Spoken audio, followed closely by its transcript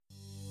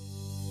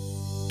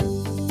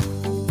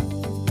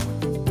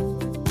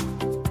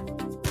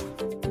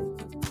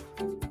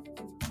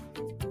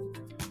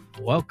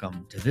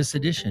Welcome to this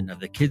edition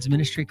of the Kids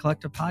Ministry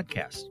Collective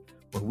podcast,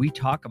 where we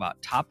talk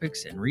about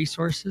topics and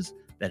resources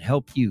that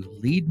help you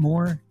lead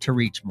more to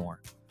reach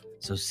more.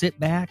 So sit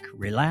back,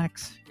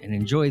 relax, and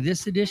enjoy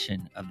this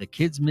edition of the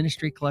Kids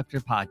Ministry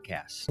Collective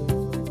podcast.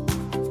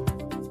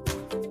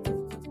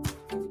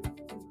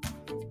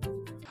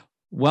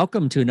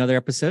 Welcome to another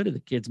episode of the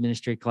Kids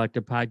Ministry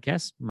Collective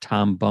podcast. I'm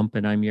Tom Bump,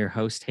 and I'm your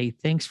host. Hey,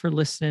 thanks for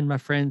listening, my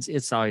friends.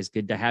 It's always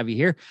good to have you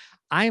here.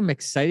 I am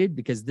excited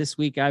because this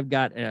week I've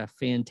got a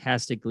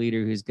fantastic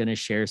leader who's going to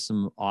share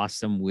some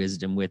awesome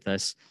wisdom with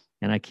us,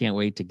 and I can't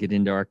wait to get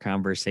into our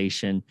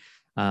conversation.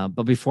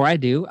 But before I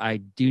do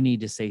need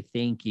to say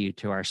thank you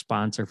to our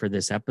sponsor for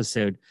this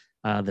episode,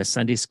 the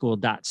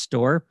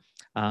sundayschool.store.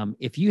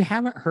 If you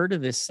haven't heard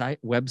of this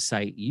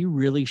website, you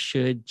really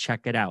should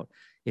check it out.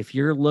 If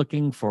you're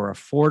looking for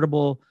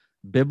affordable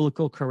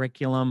biblical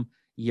curriculum,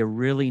 you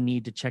really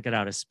need to check it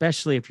out,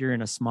 especially if you're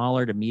in a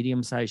smaller to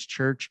medium-sized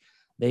church.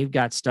 They've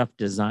got stuff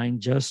designed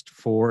just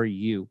for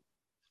you.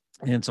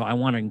 And so I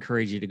want to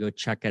encourage you to go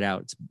check it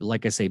out. It's,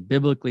 like I say,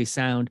 biblically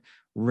sound,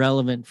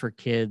 relevant for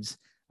kids.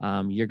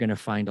 You're going to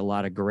find a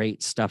lot of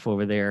great stuff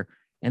over there.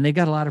 And they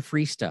got a lot of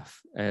free stuff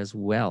as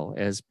well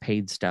as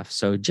paid stuff.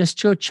 So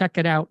just go check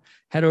it out.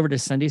 Head over to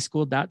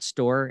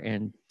sundayschool.store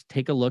and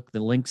take a look.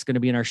 The link's going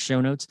to be in our show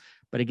notes.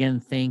 But again,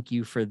 thank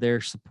you for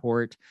their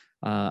support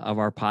of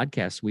our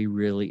podcast. We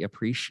really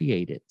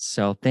appreciate it.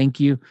 So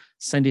thank you,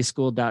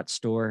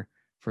 sundayschool.store,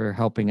 for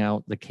helping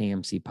out the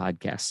KMC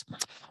podcast.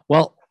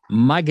 Well,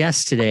 my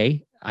guest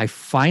today, I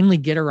finally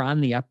get her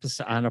on the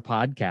episode on a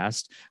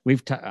podcast.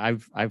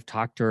 I've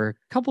talked to her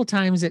a couple of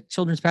times at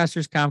Children's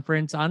Pastors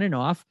Conference on and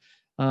off.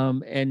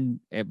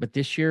 But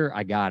this year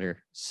I got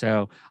her.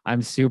 So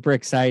I'm super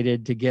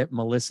excited to get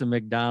Melissa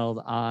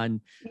McDonald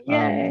on.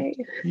 Yay.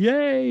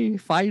 Yay.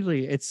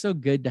 Finally. It's so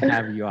good to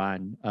have you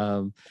on.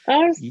 I'm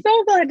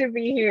so glad to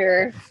be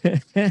here.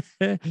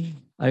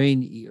 I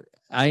mean,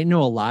 I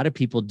know a lot of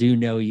people do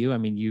know you. I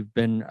mean, you've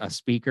been a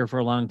speaker for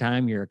a long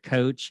time. You're a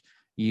coach.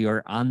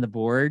 You're on the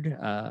board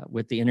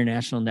with the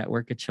International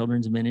Network of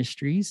Children's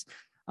Ministries.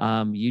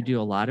 You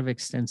do a lot of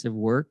extensive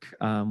work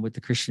with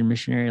the Christian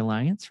Missionary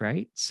Alliance,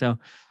 right? So,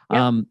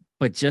 yep.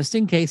 But just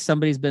in case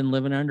somebody's been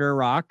living under a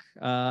rock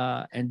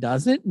and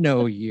doesn't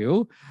know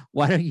you,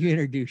 why don't you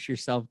introduce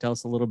yourself? Tell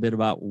us a little bit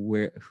about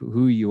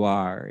who you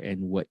are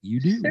and what you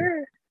do.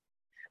 Sure.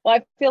 Well,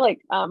 I feel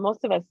like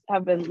most of us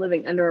have been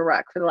living under a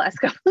rock for the last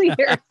couple of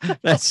years. So,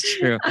 that's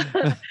true.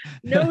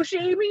 No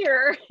shame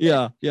here.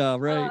 Yeah,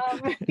 right.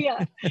 So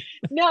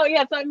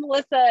I'm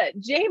Melissa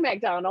J.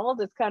 McDonald.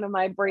 It's kind of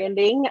my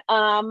branding.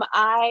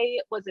 I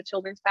was a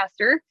children's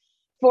pastor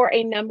for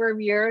a number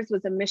of years,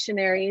 was a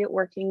missionary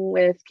working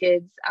with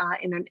kids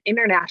in an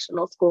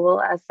international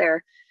school as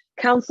their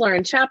counselor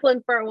and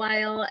chaplain for a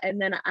while. And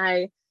then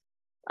I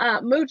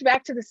moved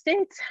back to the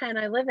States, and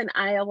I live in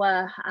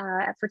Iowa.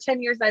 For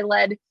 10 years, I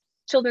led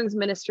children's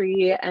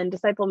ministry and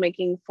disciple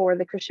making for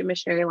the Christian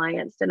Missionary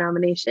Alliance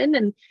denomination.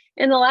 And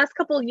in the last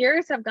couple of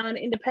years, I've gone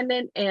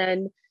independent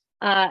and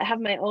have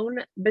my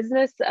own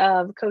business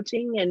of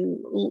coaching and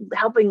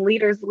helping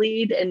leaders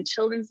lead in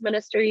children's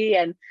ministry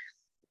and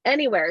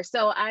anywhere.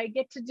 So I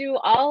get to do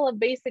all of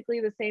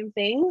basically the same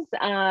things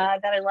that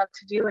I love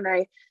to do. And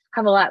I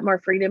have a lot more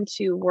freedom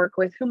to work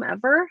with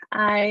whomever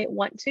I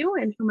want to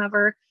and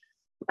whomever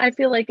I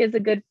feel like is a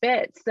good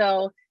fit.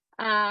 So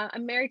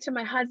I'm married to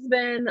my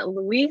husband,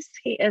 Luis.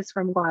 He is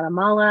from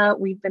Guatemala.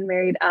 We've been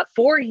married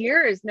 4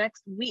 years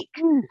next week.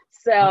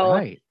 So,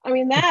 right. I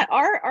mean, that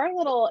our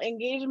little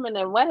engagement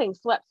and wedding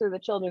swept through the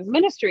children's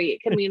ministry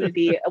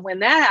community when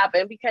that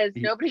happened, because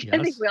nobody, yes.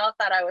 I think we all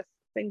thought I was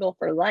single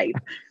for life,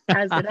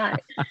 as did I.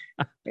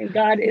 And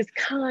God is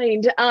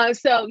kind.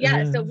 So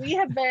we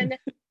have been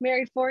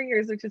married 4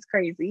 years, which is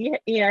crazy.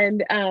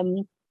 And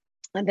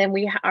then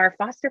we are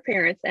foster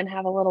parents and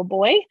have a little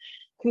boy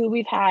who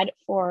we've had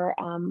for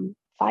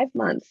 5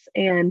 months.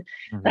 And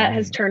that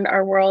has turned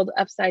our world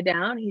upside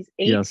down. He's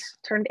 8, yes.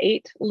 Turned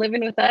 8,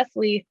 living with us.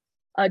 We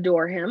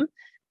adore him.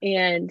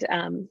 And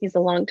he's a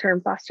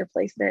long-term foster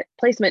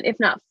placement, if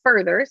not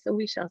further. So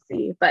we shall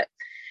see. But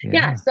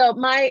so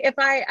I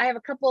have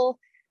a couple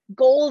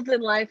goals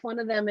in life. One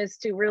of them is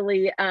to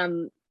really,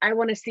 I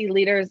want to see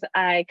leaders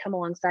I come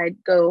alongside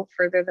go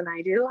further than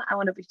I do. I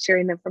want to be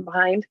cheering them from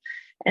behind.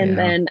 And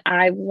then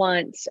I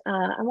want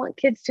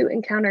kids to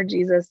encounter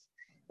Jesus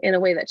in a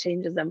way that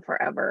changes them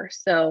forever.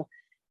 So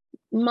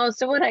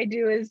most of what I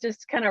do is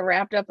just kind of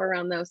wrapped up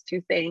around those two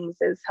things,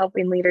 is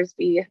helping leaders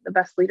be the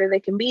best leader they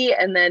can be.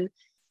 And then,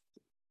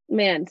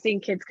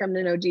 seeing kids come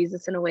to know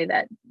Jesus in a way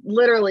that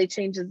literally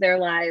changes their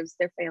lives,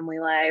 their family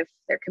life,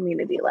 their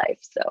community life.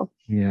 So,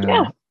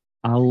 yeah.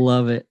 I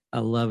love it.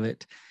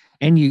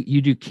 And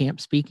you do camp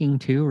speaking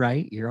too,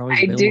 right? You're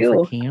always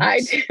available for camps. I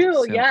do.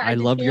 So yeah. I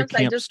love your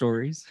camp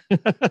stories.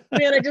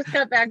 I just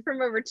got back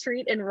from a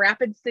retreat in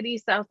Rapid City,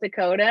 South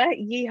Dakota.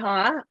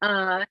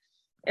 Yeehaw.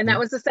 And that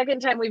was the second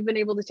time we've been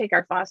able to take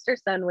our foster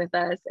son with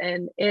us.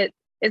 And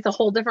it's a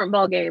whole different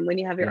ballgame when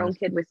you have your own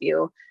kid with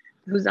you.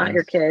 who's not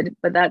your kid,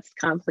 but that's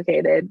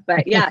complicated.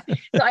 But yeah,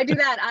 so I do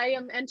that. I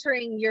am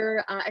entering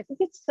I think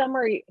it's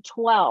summer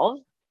 12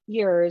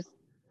 years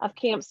of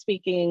camp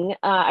speaking.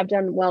 I've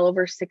done well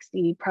over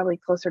 60, probably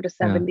closer to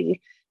 70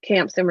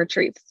 camps and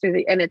retreats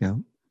and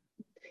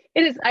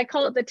it is, I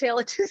call it the tale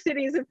of two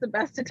cities. It's the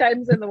best of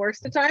times and the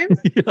worst of times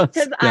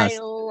because I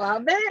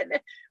love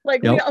it.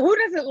 Like who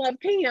doesn't love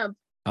camp?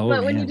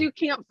 But when you do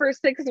camp for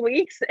 6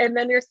 weeks and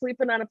then you're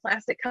sleeping on a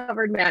plastic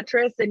covered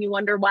mattress and you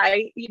wonder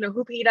why,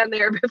 who peed on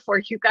there before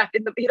you got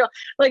in the,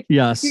 like you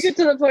get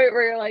to the point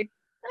where you're like,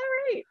 all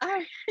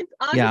right,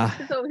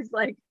 August is always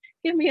like,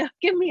 give me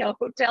a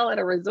hotel at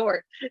a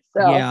resort.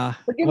 So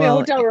give me a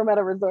hotel room at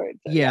a resort.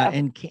 So,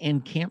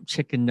 and camp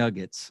chicken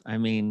nuggets. I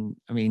mean,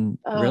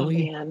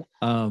 really? Man.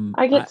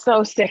 I get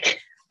so sick.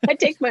 I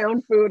take my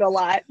own food a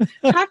lot.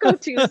 Taco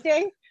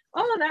Tuesday.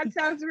 Oh, that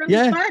sounds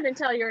really fun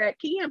until you're at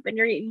camp and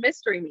you're eating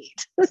mystery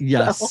meat.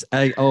 Yes.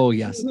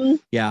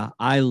 Yeah.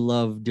 I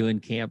love doing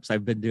camps.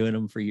 I've been doing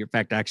them for years. In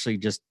fact, actually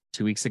just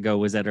 2 weeks ago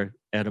was at a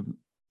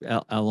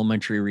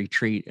elementary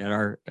retreat at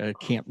our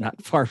camp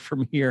not far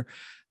from here.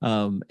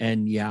 And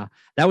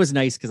that was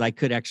nice because I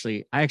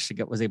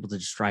was able to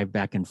just drive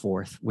back and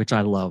forth, which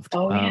I loved.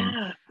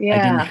 I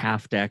didn't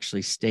have to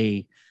actually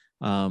stay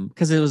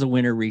because it was a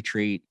winter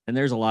retreat and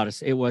it was a lot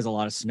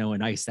of snow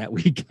and ice that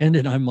weekend.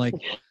 And I'm like,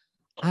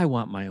 I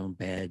want my own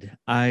bed.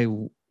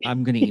 I'm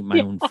going to eat my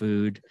own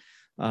food.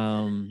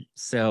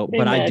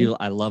 But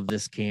I love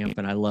this camp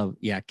and I love,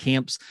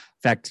 camps.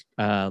 In fact,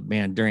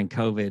 during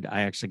COVID,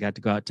 I actually got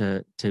to go out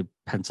to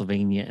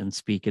Pennsylvania and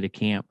speak at a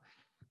camp,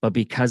 but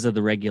because of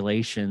the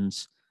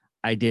regulations,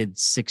 I did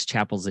 6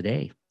 chapels a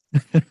day.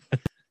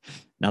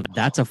 Now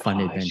that's a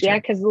fun adventure. Yeah.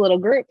 Cause little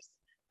groups.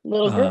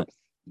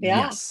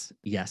 Yeah.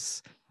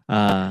 Yes.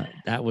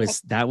 That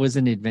was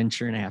an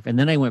adventure and a half. And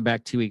then I went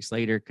back 2 weeks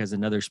later because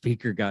another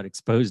speaker got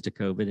exposed to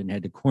COVID and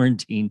had to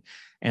quarantine.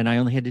 And I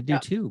only had to do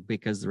 2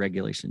 because the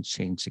regulations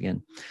changed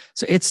again.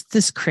 So it's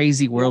this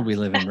crazy world we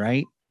live in,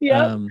 right?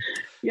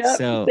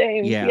 So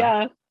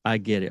same. I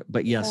get it.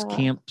 But yes,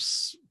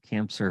 camps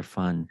are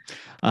fun.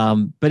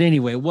 But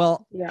anyway,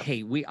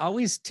 hey, we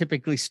always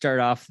typically start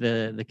off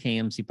the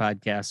KMC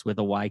podcast with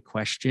a why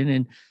question.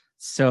 And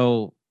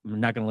so I'm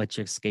not going to let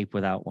you escape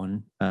without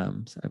one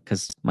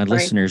because my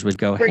listeners would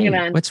go,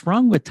 hey, what's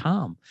wrong with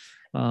Tom?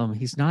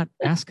 He's not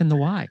asking the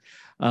why.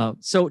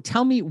 So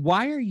tell me,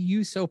 why are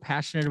you so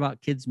passionate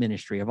about kids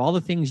ministry? Of all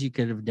the things you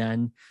could have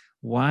done,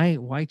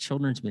 why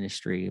children's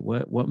ministry?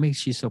 What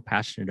makes you so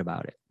passionate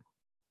about it?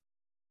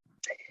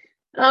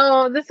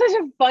 Oh, this is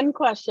such a fun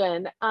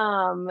question.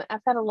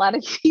 I've had a lot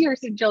of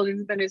years in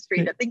children's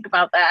ministry to think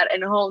about that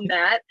and hone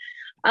that.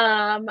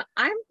 I'm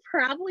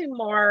probably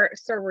more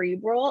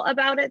cerebral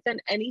about it than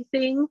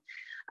anything.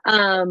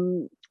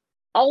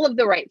 All of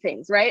the right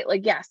things, right?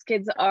 Like, yes,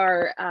 kids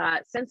are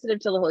sensitive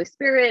to the Holy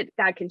Spirit.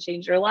 God can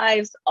change their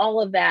lives. All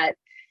of that.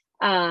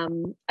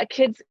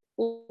 Kids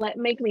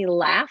make me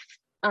laugh.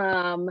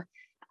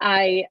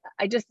 I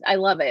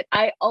love it.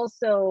 I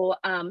also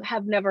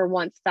have never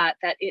once thought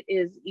that it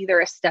is either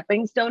a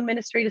stepping stone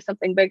ministry to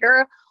something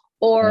bigger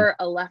or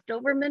a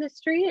leftover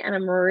ministry. And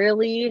I'm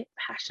really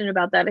passionate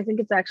about that. I think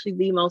it's actually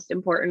the most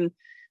important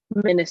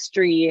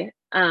ministry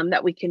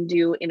that we can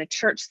do in a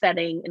church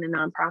setting, in a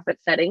nonprofit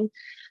setting.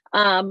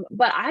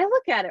 But I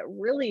look at it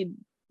really,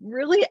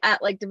 really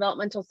at like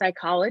developmental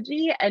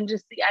psychology and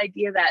just the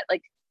idea that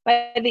like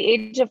by the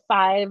age of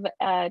 5,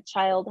 a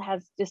child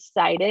has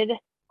decided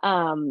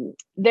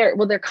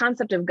their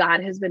concept of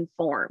God has been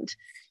formed.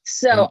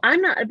 So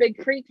I'm not a big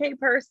pre-K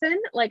person.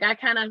 Like I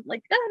kind of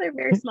like, they're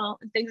very small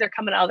and things are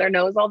coming out of their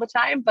nose all the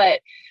time. But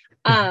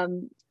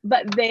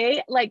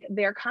they like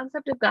their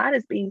concept of God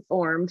is being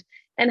formed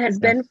and has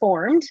been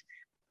formed.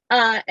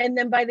 And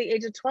then by the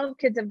age of 12,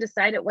 kids have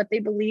decided what they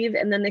believe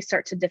and then they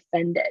start to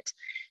defend it.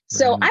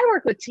 So I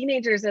work with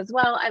teenagers as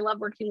well. I love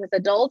working with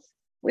adults.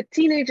 With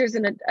teenagers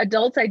and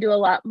adults, I do a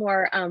lot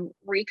more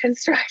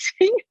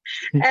reconstructing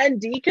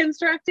and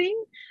deconstructing.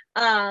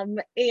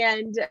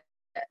 And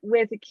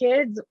with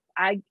kids,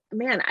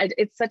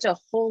 it's such a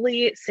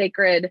holy,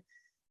 sacred.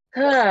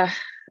 The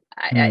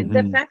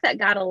fact that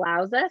God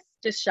allows us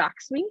just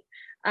shocks me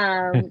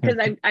because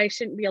I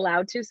shouldn't be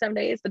allowed to some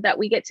days, but that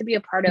we get to be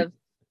a part of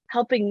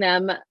helping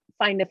them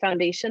find a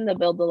foundation to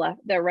build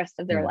the rest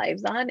of their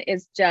lives on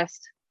is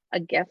just a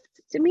gift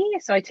to me.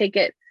 So I take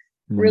it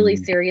really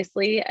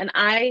seriously. And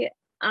I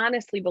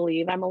honestly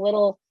believe I'm a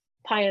little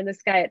pie in the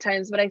sky at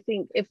times, but I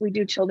think if we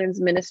do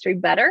children's ministry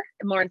better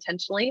and more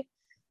intentionally,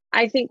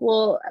 I think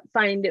we'll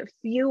find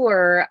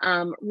fewer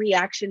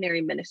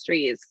reactionary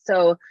ministries.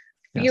 So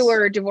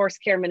fewer divorce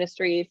care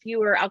ministry,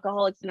 fewer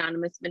Alcoholics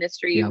Anonymous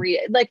ministry.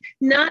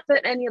 Not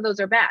that any of those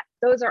are bad.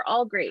 Those are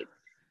all great.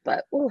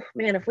 But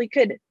if we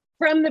could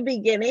from the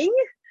beginning,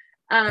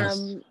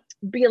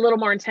 be a little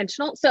more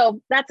intentional.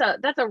 So that's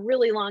a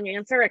really long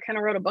answer. I kind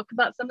of wrote a book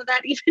about some of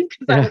that even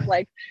because I was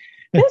like,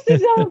 this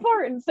is so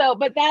important. So,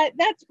 but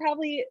that's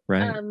probably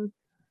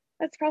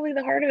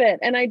the heart of it.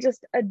 And I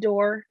just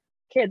adore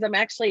kids. I'm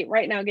actually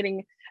right now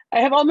I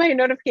have all my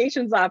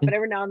notifications off, but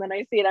every now and then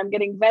I see it. I'm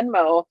getting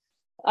Venmo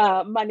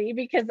money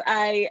because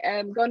I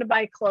am going to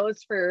buy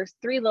clothes for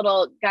 3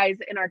 little guys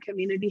in our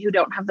community who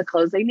don't have the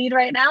clothes they need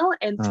right now.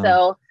 And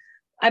so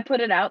I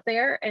put it out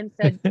there and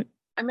said,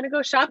 I'm going to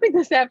go shopping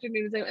this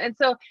afternoon. And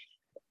so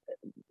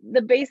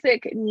the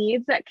basic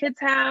needs that kids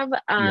have,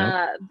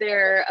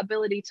 their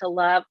ability to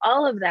love,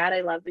 all of that,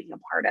 I love being a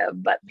part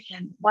of. But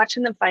man,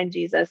 watching them find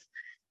Jesus,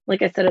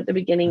 like I said at the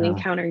beginning,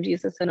 encountering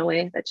Jesus in a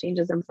way that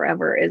changes them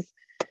forever is,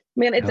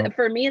 man, it's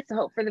for me, it's a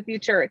hope for the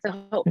future. It's a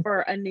hope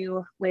for a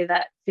new way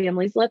that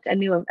families look, a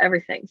new of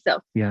everything.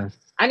 So yes,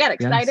 I got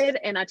excited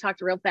and I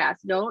talked real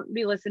fast. Don't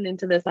be listening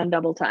to this on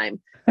double time.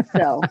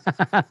 So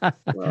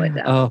slow it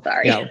down.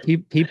 Sorry. Yeah,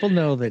 people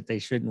know that they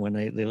shouldn't when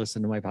they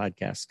listen to my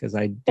podcast because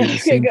I do the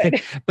same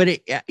thing. But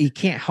you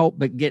can't help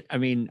but get. I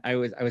mean, I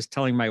was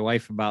telling my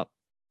wife about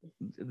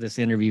this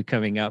interview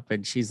coming up,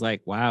 and she's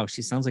like, "Wow,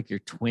 she sounds like your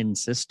twin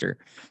sister,"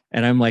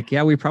 and I'm like,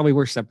 "Yeah, we probably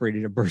were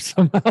separated at birth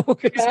somehow."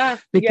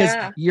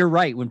 because you're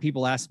right. When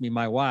people ask me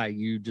my why,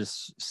 you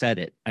just said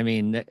it. I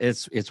mean,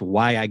 it's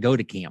why I go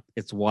to camp.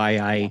 It's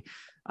why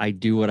I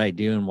do what I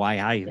do and why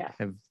I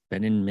have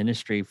been in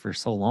ministry for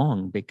so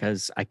long,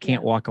 because I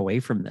can't walk away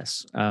from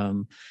this.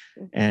 And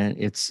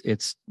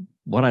it's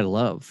what I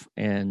love.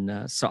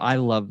 And so I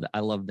love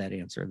that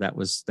answer. That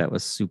was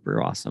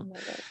super awesome.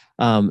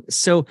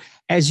 So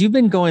as you've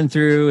been going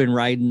through and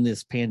riding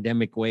this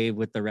pandemic wave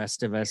with the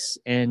rest of us,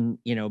 and,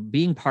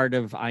 being part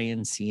of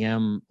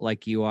INCM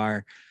like you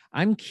are,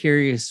 I'm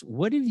curious,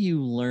 what have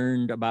you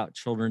learned about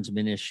children's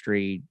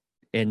ministry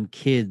and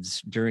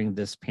kids during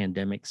this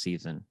pandemic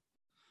season?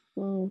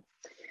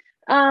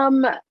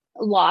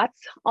 Lots,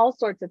 all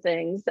sorts of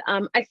things.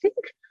 I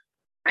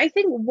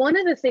think one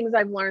of the things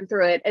I've learned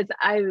through it is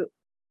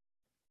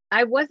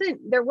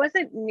there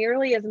wasn't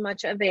nearly as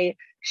much of a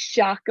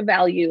shock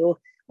value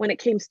when it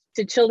came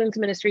to children's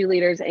ministry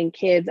leaders and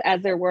kids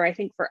as there were, I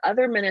think, for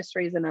other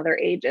ministries and other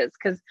ages,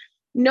 because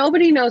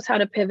nobody knows how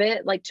to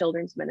pivot like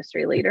children's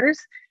ministry leaders.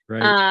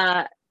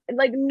 Right.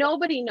 Like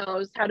nobody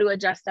knows how to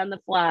adjust on the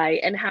fly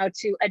and how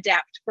to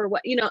adapt for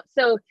what,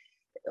 so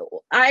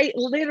I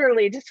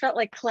literally just felt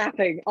like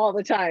clapping all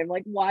the time,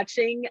 like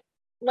watching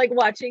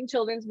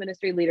children's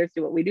ministry leaders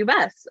do what we do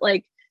best.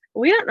 Like,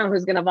 we don't know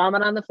who's going to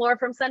vomit on the floor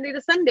from Sunday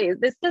to Sunday.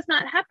 This does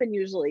not happen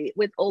usually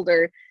with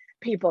older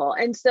people.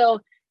 And so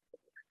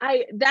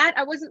I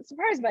wasn't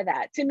surprised by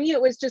that. To me,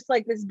 it was just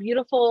like this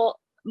beautiful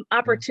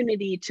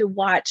opportunity to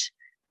watch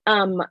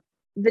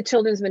the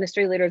children's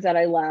ministry leaders that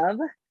I love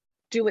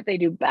do what they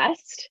do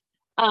best.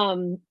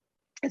 And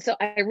so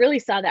I really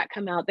saw that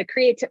come out.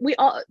 We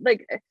all,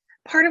 like,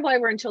 part of why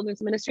we're in children's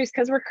ministries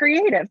because we're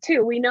creative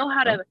too. We know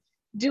how to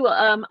do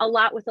a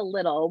lot with a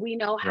little. We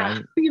know how,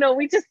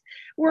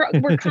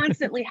 we're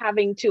constantly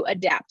having to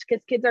adapt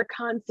because kids are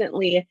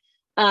constantly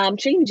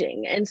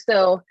changing. And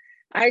so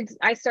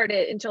I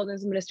started in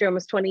children's ministry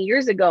almost 20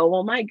 years ago.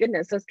 Well, my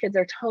goodness, those kids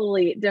are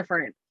totally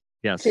different.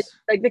 Yes.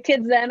 Like the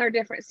kids then are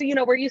different. So,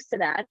 we're used to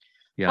that.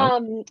 Yeah.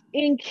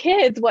 In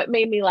kids, what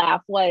made me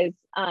laugh was,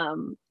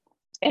 and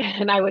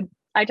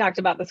I talked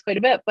about this quite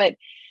a bit, but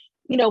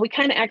we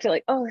kind of acted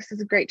like, oh, this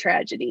is a great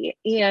tragedy.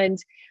 And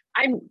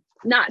I'm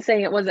not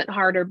saying it wasn't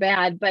hard or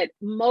bad, but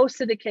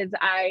most of the kids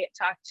I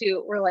talked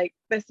to were like,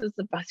 this is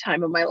the best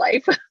time of my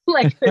life.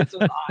 Like, this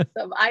was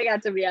awesome. I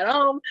got to be at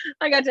home.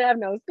 I got to have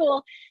no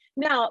school.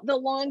 Now, the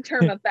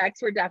long-term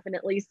effects, we're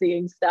definitely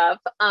seeing stuff.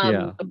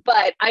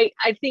 But I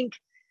think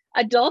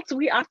adults,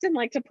 we often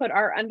like to put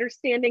our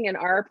understanding and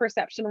our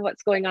perception of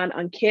what's going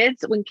on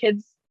kids when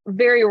kids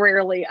very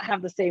rarely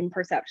have the same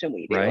perception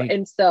we do. Right.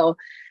 And so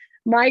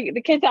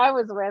the kids I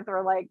was with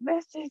were like,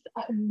 this is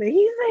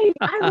amazing.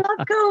 I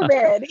love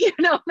COVID,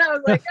 and I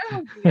was like,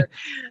 oh dear.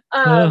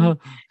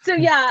 So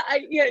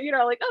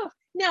like, oh,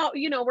 now,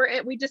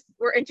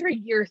 we're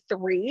entering year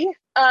 3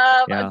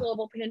 of a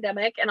global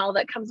pandemic and all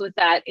that comes with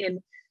that. And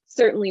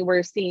certainly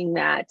we're seeing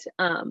that.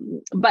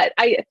 But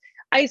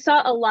I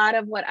saw a lot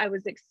of what I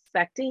was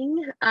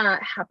expecting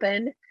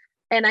happen.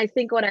 And I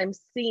think what I'm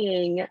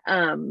seeing,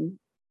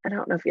 I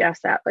don't know if you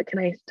asked that, but can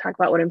I talk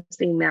about what I'm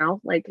seeing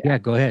now? Like, yeah,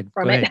 go ahead.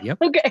 Go ahead. Yep.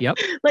 Okay. Yep.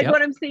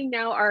 What I'm seeing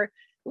now are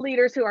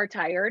leaders who are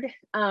tired,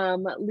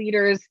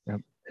 leaders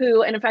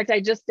who, and in fact,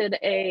 I just did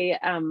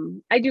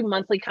I do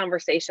monthly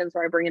conversations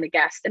where I bring in a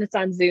guest and it's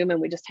on Zoom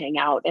and we just hang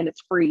out and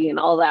it's free and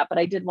all that. But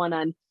I did one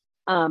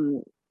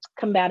on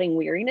combating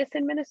weariness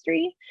in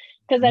ministry,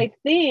 because I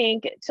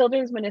think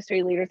children's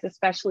ministry leaders,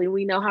 especially,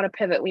 we know how to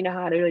pivot. We know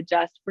how to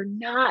adjust. We're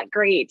not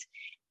great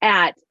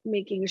at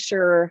making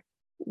sure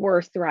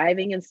we're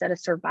thriving instead of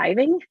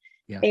surviving.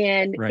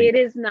 And it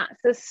is not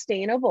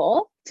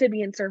sustainable to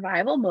be in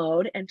survival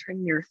mode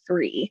entering year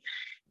 3.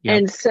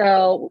 And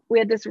so we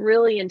had this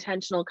really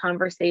intentional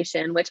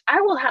conversation, which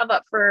I will have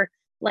up for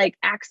like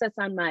access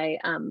on my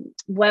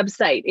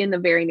website in the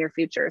very near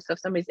future. So if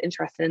somebody's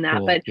interested in that,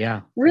 cool. But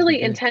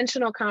really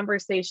intentional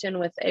conversation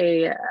with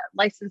a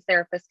licensed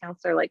therapist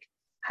counselor, like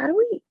how do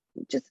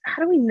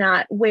we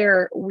not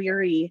wear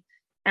weary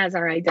as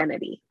our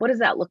identity? What does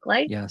that look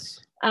like? Yes.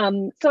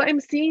 So I'm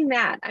seeing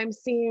that. I'm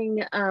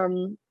seeing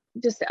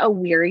just a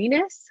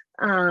weariness.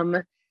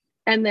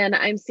 And then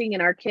I'm seeing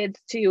in our kids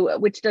too,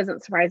 which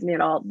doesn't surprise me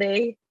at all.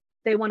 They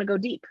want to go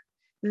deep.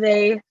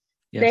 They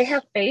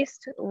have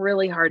faced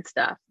really hard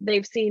stuff.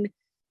 They've seen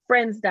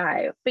friends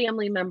die,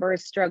 family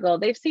members struggle.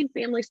 They've seen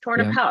families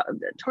torn apart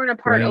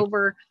right.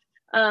 over,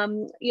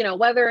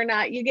 whether or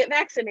not you get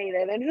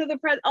vaccinated and who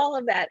all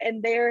of that.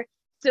 And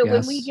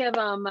when we give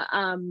them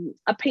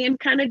a pan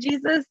kind of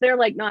Jesus, they're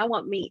like, no, I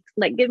want meat.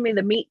 Like, give me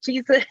the meat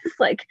Jesus.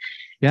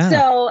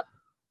 So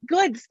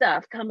good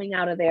stuff coming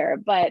out of there.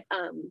 But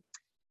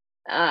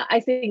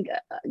I think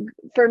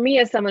for me,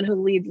 as someone who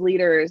leads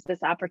leaders,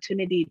 this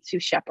opportunity to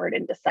shepherd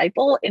and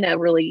disciple in a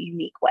really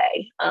unique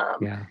way.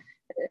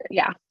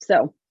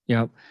 So.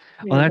 Yeah.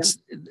 Well, that's,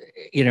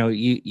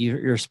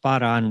 you're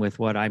spot on with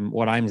what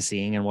I'm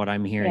seeing and what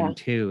I'm hearing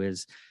too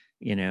is,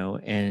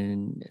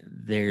 and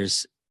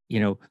there's,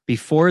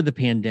 before the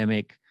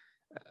pandemic,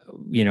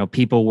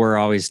 people were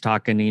always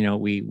talking,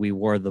 we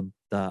wore the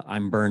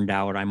I'm burned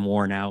out, I'm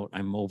worn out,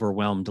 I'm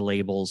overwhelmed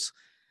labels.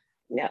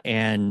 Yeah.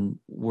 And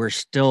we're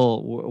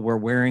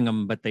wearing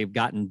them, but they've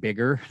gotten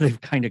bigger.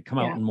 They've kind of come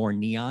out in more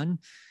neon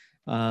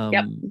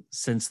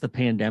since the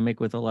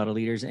pandemic with a lot of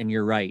leaders. And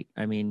you're right.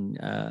 I mean,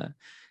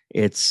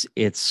 it's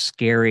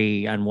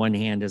scary on one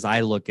hand, as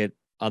I look at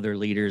other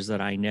leaders that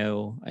I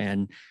know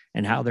and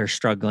how they're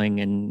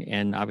struggling,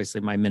 and obviously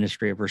my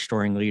ministry of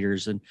restoring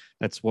leaders. And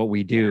that's what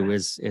we do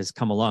is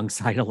come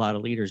alongside a lot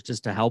of leaders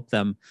just to help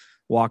them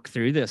walk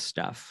through this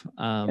stuff.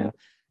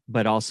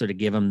 But also to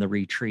give them the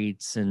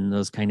retreats and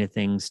those kind of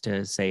things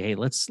to say, hey,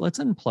 let's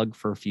unplug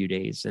for a few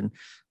days and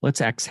let's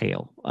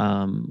exhale.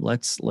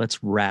 Let's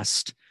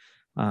rest.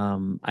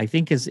 I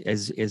think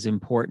is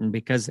important,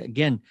 because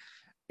again,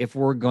 if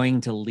we're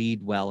going to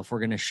lead well, if we're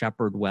going to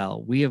shepherd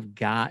well, we have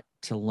got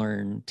to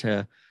learn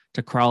to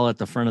crawl at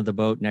the front of the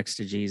boat next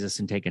to Jesus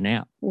and take a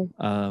nap.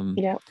 And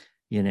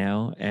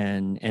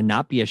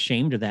not be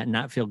ashamed of that and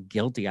not feel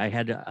guilty. I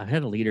had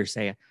a leader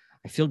say,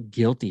 I feel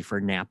guilty for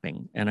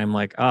napping. And I'm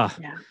like,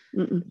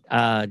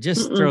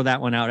 just throw that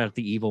one out at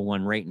the evil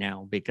one right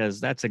now, because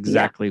that's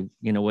exactly,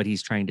 what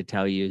he's trying to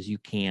tell you is you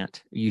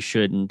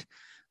shouldn't.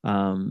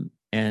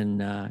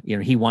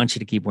 He wants you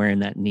to keep wearing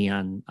that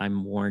neon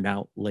I'm worn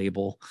out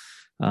label.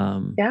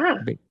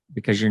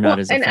 Because you're not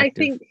as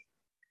effective.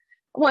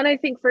 And I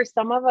think for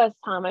some of us,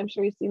 Tom, I'm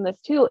sure you've seen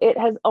this too, it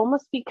has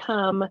almost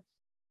become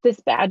this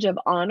badge of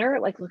honor.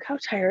 Like, look how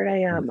tired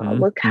I am.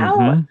 Look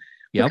how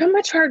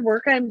much hard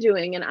work I'm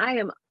doing. And I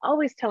am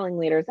always telling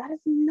leaders that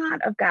is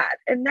not of God.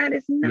 And that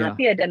is not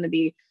the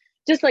identity.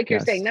 Just like you're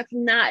saying, that's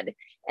not.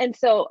 And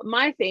so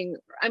my thing,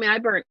 I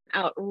burnt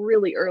out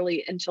really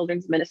early in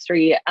children's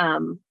ministry.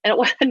 And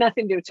it had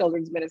nothing to do with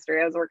children's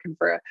ministry. I was working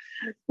for a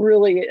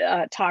really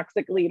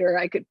toxic leader.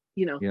 I could,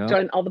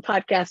 join all the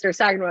podcasters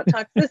talking about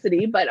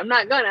toxicity, but I'm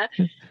not gonna.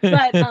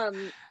 But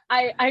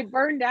I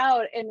burned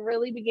out and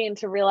really began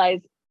to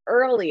realize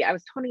early, I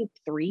was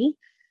 23,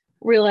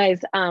 realize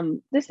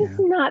this is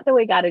not the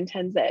way God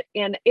intends it.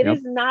 And it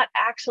is not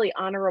actually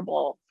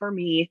honorable for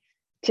me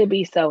to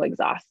be so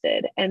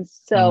exhausted and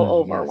so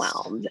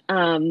overwhelmed.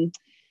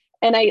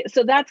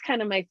 So that's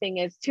kind of my thing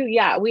is too,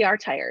 we are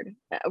tired,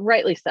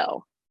 rightly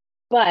so.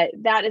 But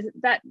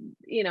like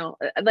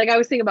I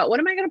was thinking about, what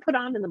am I going to put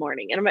on in the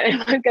morning? And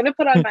am I going to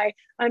put on my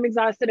I'm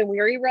exhausted and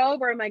weary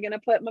robe, or am I going to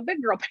put my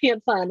big girl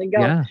pants on and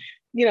go,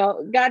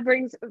 God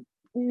brings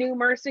new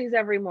mercies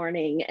every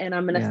morning, and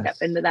I'm going to step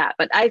into that.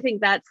 But I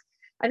think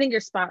you're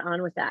spot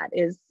on with that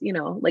is,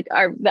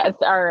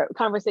 that's our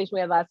conversation we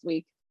had last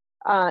week.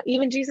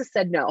 Even Jesus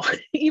said no.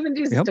 Even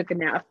Jesus took a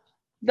nap.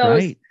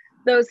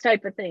 Those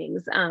type of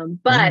things.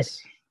 But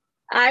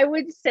I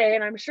would say,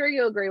 and I'm sure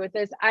you'll agree with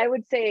this, I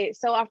would say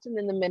so often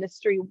in the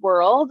ministry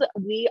world,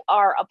 we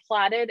are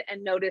applauded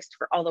and noticed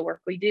for all the work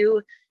we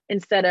do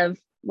instead of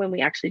when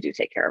we actually do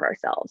take care of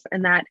ourselves.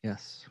 And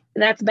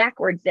that's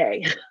backwards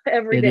day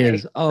every day. It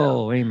is.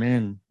 Oh,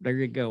 amen. There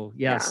you go.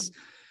 Yes.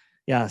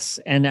 Yes.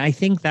 And I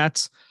think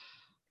that's,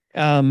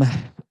 I'm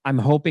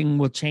hoping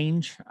will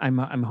change.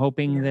 I'm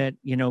hoping that,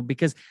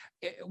 because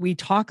we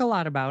talk a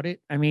lot about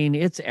it. I mean,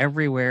 it's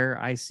everywhere.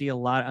 I see a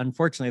lot,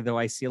 unfortunately, though,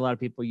 I see a lot of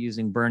people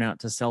using burnout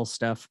to sell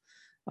stuff.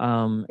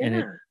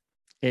 And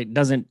it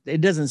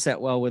doesn't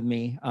set well with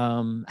me.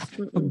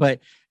 But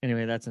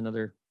anyway, that's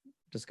another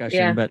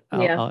discussion, but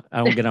I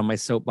won't get on my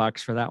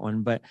soapbox for that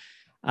one, but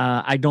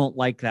I don't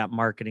like that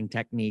marketing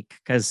technique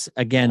because,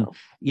 again,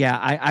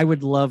 I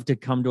would love to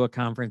come to a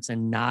conference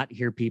and not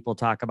hear people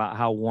talk about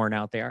how worn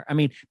out they are. I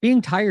mean,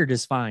 being tired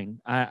is fine.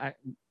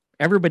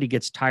 Everybody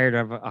gets tired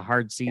of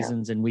hard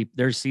seasons, and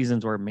there's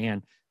seasons where,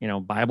 man,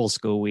 Bible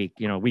school week,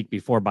 week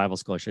before Bible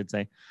school, I should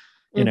say,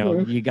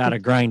 you got to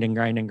grind and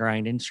grind and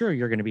grind. And sure,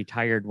 you're going to be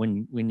tired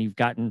when you've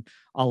gotten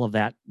all of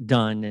that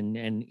done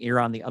and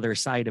you're on the other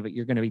side of it.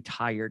 You're going to be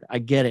tired. I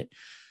get it.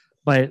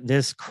 But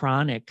this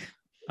chronic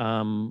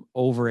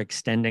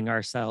overextending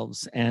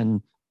ourselves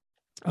and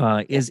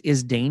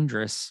is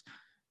dangerous.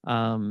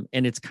 And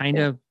it's kind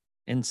of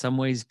in some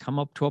ways come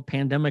up to a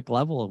pandemic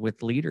level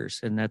with leaders.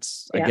 And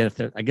that's, I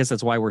guess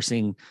that's why we're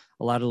seeing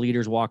a lot of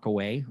leaders walk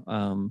away.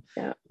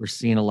 We're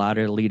seeing a lot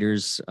of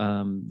leaders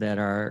that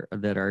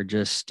are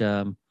just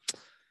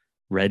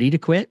ready to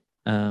quit.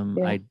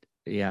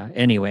 Yeah.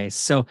 Anyway,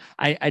 so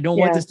I don't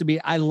want Yeah. this to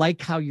be, I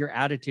like how your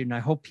attitude, and I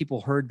hope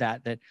people heard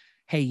that,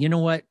 hey, you know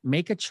what,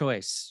 make a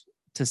choice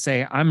to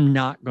say, I'm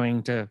not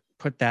going to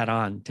put that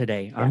on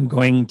today. Yeah. I'm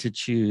going to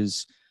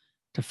choose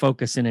to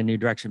focus in a new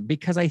direction.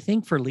 Because I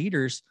think for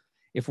leaders,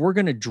 if we're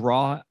going to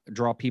draw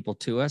people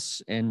to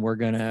us, and we're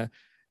going to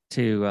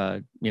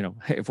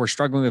if we're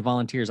struggling with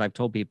volunteers, I've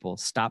told people,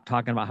 stop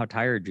talking about how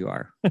tired you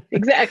are.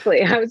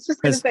 Exactly. I was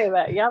just going to say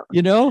that.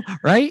 Yep.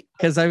 Right?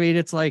 Because I mean,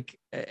 it's like,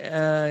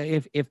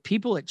 if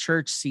people at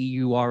church see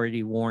you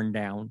already worn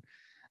down,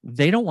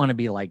 they don't want to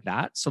be like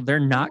that. So they're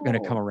not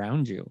going to come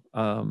around you.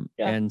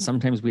 And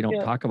sometimes we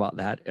don't talk about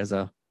that as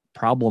a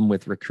problem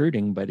with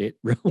recruiting, but it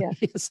really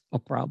is a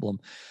problem.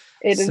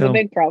 It is a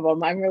big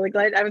problem. I'm really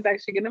glad. I was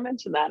actually going to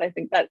mention that. I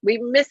think that we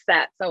miss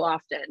that so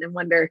often and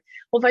wonder,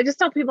 well, if I just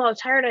tell people how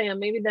tired I am,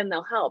 maybe then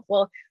they'll help.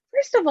 Well,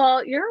 first of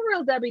all, you're a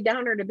real Debbie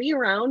Downer to be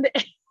around.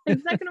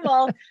 And second of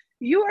all,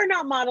 you are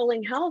not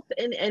modeling health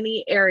in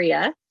any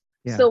area.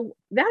 Yeah. So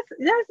that's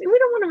we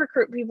don't want to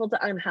recruit people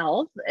to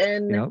unhealth.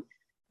 And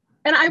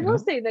I will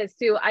say this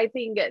too. I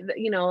think,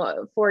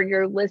 for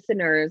your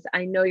listeners,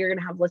 I know you're going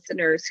to have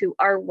listeners who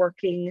are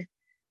working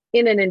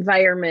in an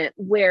environment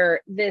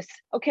where I'm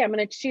going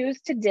to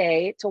choose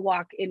today to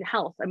walk in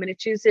health. I'm going to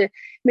choose to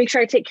make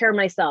sure I take care of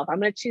myself.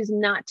 I'm going to choose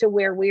not to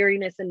wear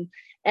weariness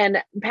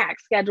and pack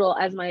schedule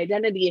as my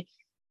identity.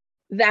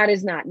 That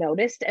is not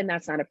noticed, and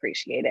that's not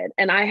appreciated.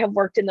 And I have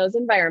worked in those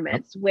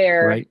environments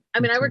where, I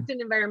worked in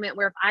an environment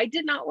where if I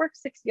did not work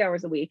 60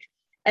 hours a week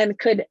and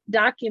could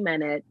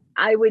document it,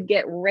 I would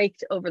get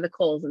raked over the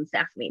coals in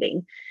staff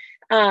meeting.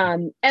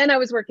 And I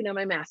was working on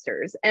my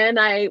master's, and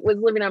I was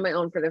living on my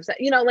own for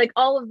like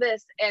all of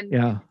this.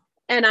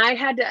 And I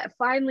had to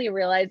finally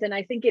realize, and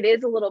I think it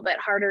is a little bit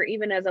harder,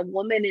 even as a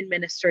woman in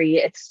ministry,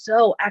 it's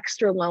so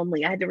extra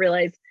lonely. I had to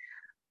realize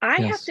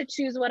I have to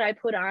choose what I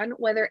put on,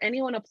 whether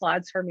anyone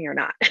applauds for me or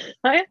not.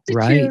 I have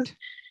to choose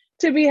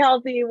to be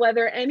healthy,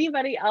 whether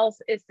anybody else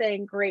is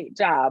saying great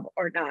job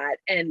or not.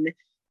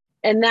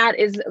 And that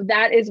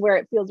is where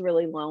it feels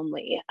really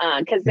lonely,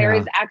 because there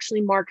is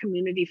actually more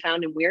community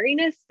found in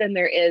weariness than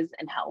there is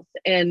in health.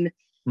 And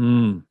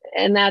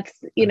that's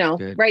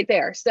right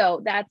there.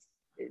 So that's,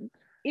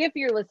 if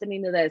you're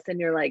listening to this and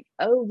you're like,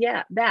 oh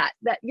yeah, that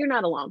you're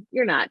not alone.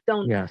 You're not.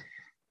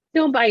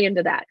 Don't buy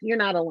into that. You're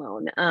not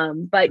alone.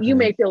 But you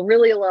may feel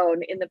really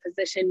alone in the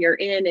position you're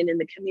in and in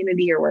the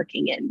community you're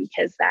working in,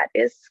 because that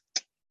is,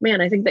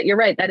 I think that you're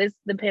right. That is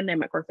the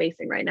pandemic we're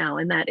facing right now.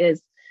 And that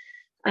is,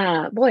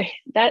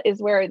 that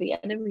is where the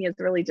enemy is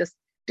really just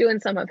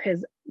doing some of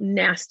his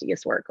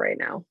nastiest work right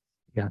now.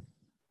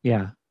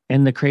 Yeah.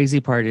 And the crazy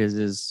part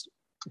is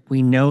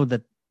we know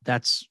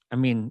that's,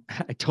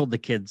 I told the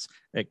kids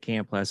at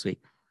camp last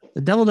week,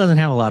 the devil doesn't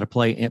have a lot of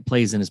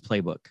plays in his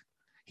playbook.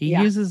 He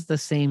uses the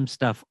same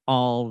stuff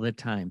all the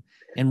time.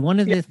 And one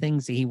of the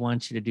things that he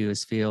wants you to do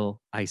is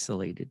feel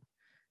isolated,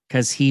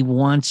 because he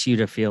wants you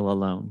to feel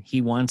alone.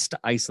 He wants to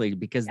isolate you,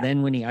 because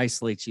then when he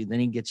isolates you, then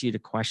he gets you to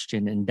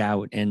question and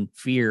doubt and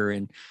fear,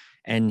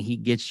 and he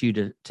gets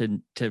you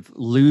to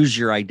lose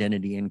your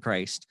identity in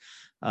Christ,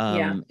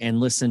 and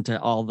listen to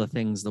all the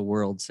things the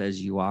world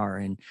says you are.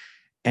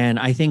 And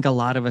I think a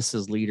lot of us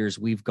as leaders,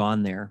 we've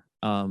gone there,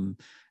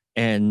 and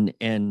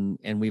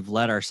we've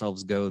let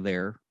ourselves go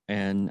there.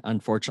 And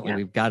unfortunately,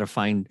 we've got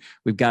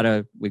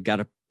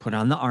to put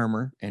on the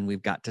armor, and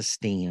we've got to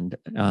stand.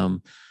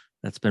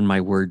 That's been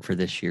my word for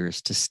this year,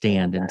 is to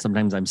stand. And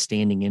sometimes I'm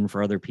standing in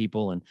for other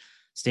people and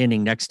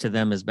standing next to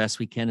them as best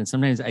we can. And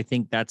sometimes I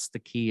think that's the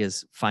key,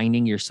 is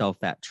finding yourself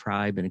that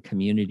tribe and a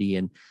community,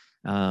 and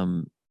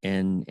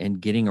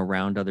getting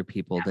around other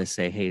people to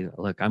say, hey,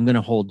 look, I'm going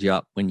to hold you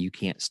up when you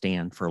can't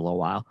stand for a little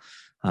while.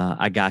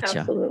 I got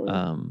you.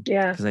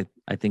 Because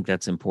I think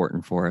that's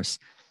important for us.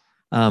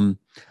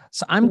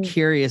 So I'm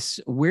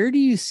curious, where do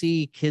you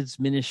see kids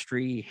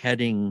ministry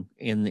heading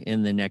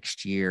in the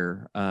next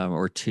year,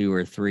 or 2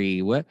 or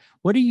 3? What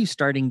are you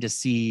starting to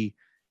see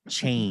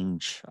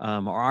change?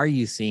 Or are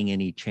you seeing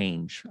any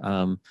change?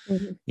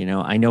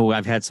 I know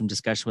I've had some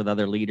discussion with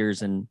other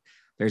leaders, and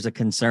there's a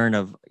concern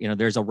of,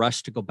 there's a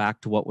rush to go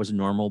back to what was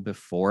normal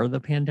before the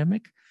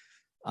pandemic,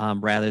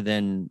 rather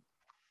than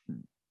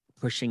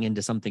pushing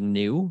into something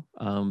new,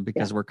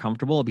 because we're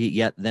comfortable.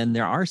 Yet then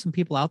there are some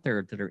people out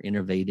there that are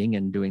innovating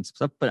and doing some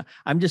stuff. But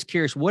I'm just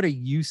curious, what are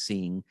you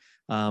seeing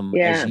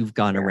as you've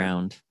gone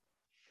around?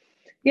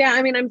 Yeah,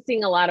 I'm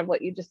seeing a lot of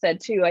what you just said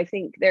too. I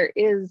think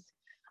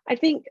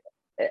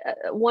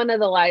one of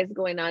the lies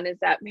going on is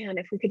that,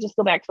 if we could just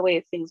go back to the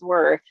way things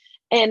were.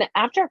 And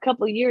after a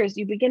couple of years,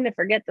 you begin to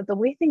forget that the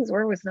way things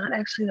were was not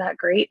actually that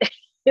great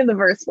in the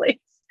first place.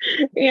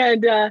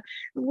 And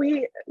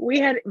we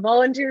had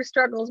volunteer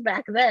struggles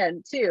back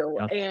then too,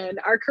 and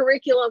our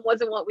curriculum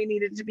wasn't what we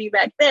needed to be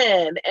back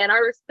then, and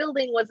our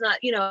building was not,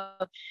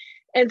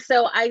 and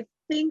so I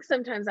think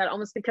sometimes that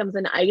almost becomes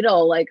an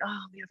idol, like,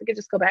 oh, if we could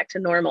just go back to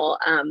normal,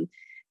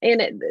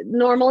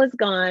 normal is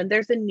gone.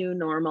 There's a new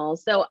normal.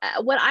 So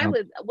what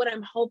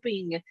I'm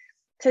hoping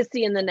to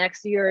see in the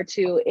next year or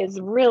two is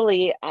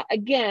really,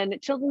 again,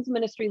 children's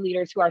ministry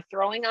leaders who are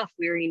throwing off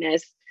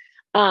weariness,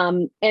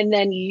 and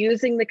then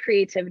using the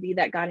creativity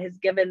that God has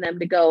given them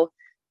to go,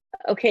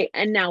 okay,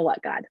 and now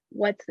what, God?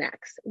 What's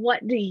next?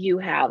 What do you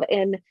have?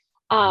 And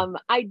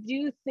I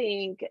do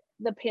think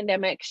the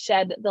pandemic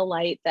shed the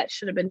light that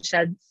should have been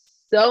shed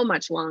so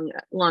much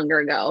longer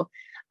ago.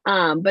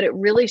 But it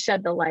really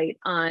shed the light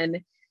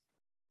on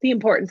the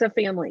importance of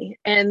family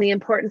and the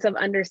importance of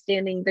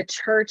understanding the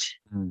church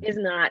is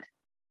not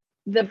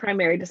the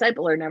primary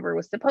discipler, never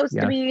was supposed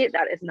to be.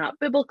 That is not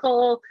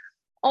biblical,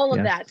 all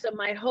of that. So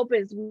my hope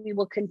is we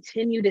will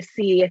continue to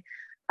see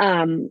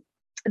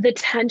the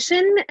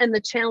tension and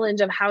the challenge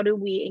of how do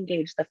we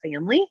engage the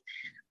family,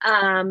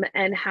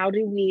 and how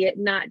do we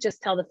not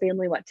just tell the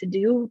family what to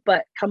do,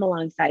 but come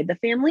alongside the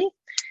family.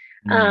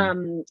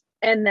 And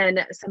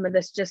then some of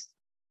this, just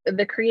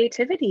the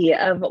creativity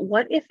of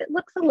what if it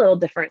looks a little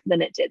different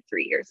than it did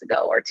 3 years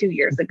ago or 2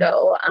 years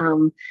ago.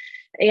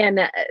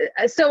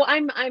 So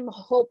I'm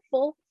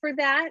hopeful for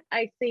that.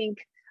 I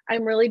think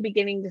I'm really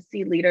beginning to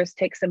see leaders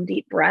take some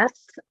deep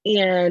breaths,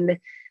 and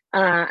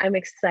I'm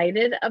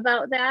excited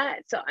about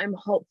that. So I'm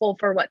hopeful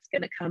for what's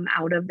going to come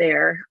out of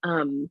there.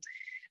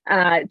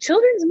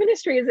 Children's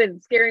ministry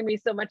isn't scaring me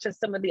so much as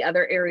some of the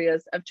other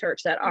areas of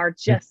church that are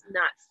just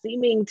not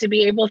seeming to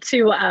be able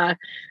to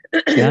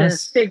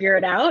figure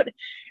it out.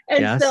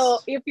 And so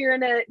if you're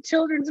in a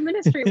children's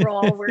ministry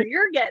role where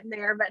you're getting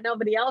there, but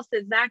nobody else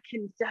is,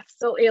 that's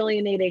so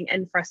alienating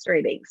and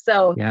frustrating.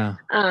 So,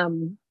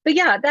 but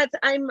yeah,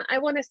 I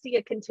want to see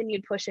a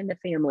continued push into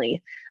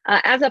family.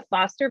 As a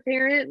foster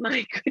parent,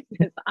 my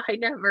goodness, I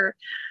never,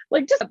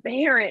 just a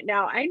parent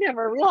now, I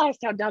never realized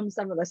how dumb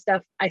some of the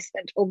stuff I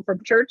sent home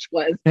from church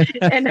was,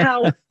 and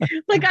how,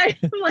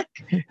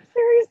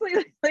 seriously,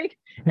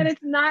 and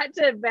it's not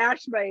to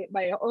bash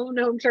my own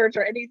home church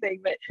or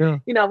anything, but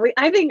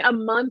I think a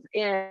month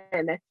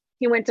in,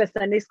 he went to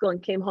Sunday school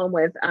and came home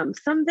with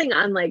something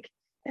on I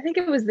think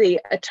it was the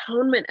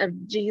atonement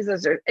of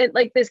Jesus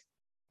this.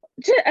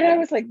 And I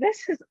was like,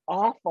 this is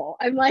awful.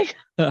 I'm like,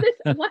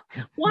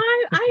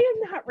 why? I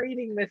am not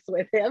reading this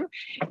with him.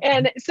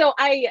 And so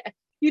I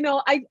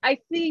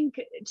think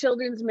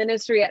children's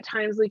ministry at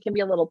times we can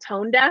be a little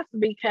tone deaf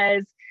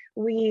because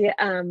we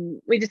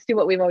just do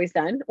what we've always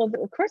done. Well,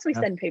 of course we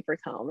send papers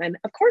home, and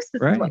of course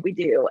this is what we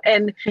do.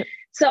 And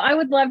so I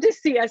would love to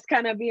see us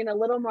kind of being a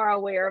little more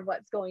aware of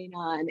what's going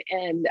on.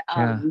 And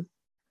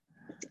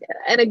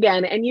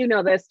again, and you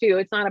know this too,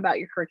 it's not about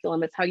your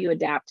curriculum, it's how you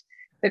adapt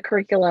the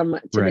curriculum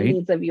to the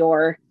needs of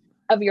your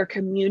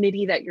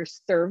community that you're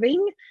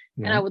serving.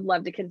 And I would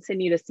love to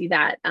continue to see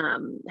that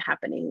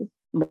happening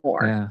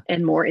more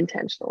and more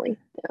intentionally.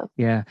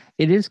 It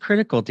is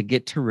critical to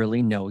get to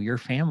really know your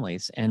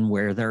families and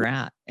where they're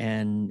at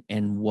and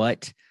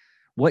what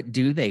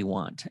do they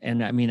want.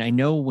 And I mean, I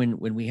know when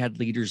we had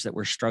leaders that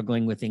were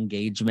struggling with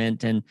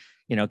engagement and,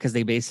 because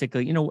they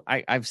basically,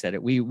 I've said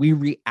it, we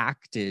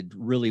reacted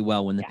really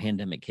well when the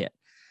pandemic hit.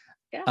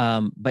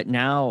 But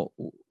now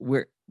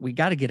we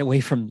got to get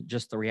away from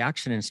just the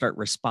reaction and start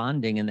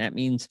responding. And that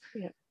means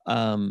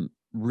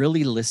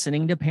really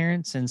listening to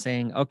parents and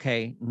saying,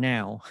 okay,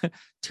 now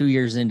 2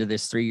 years into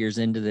this, 3 years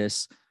into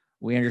this,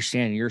 we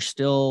understand you're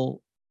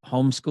still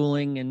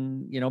homeschooling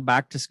and,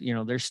 back to,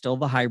 there's still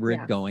the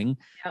hybrid going.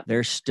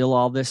 There's still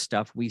all this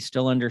stuff. We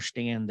still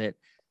understand that,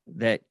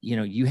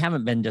 you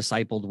haven't been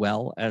discipled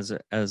well as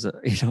a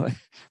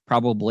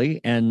probably.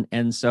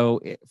 And so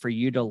for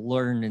you to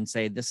learn and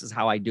say, this is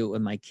how I do it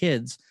with my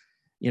kids,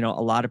 a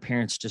lot of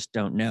parents just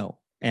don't know.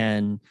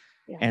 And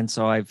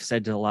so I've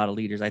said to a lot of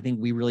leaders, I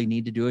think we really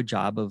need to do a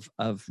job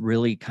of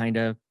really kind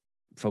of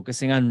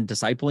focusing on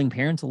discipling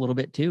parents a little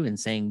bit too, and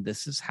saying,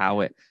 this is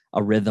how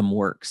a rhythm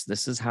works.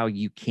 This is how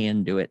you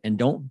can do it. And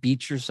don't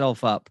beat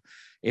yourself up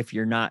if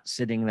you're not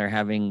sitting there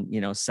having,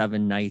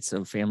 7 nights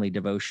of family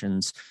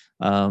devotions,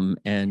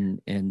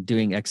 and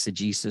doing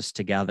exegesis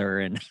together.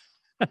 And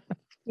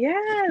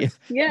yes.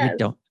 You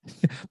don't.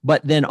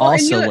 But then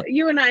also, and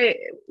you and I,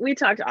 we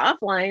talked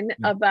offline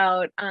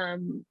about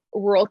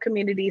rural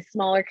communities,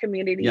 smaller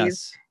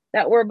communities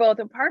that we're both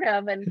a part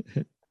of. And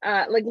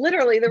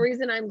literally the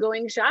reason I'm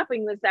going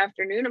shopping this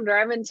afternoon, I'm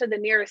driving to the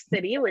nearest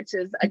city, which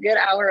is a good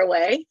hour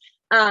away.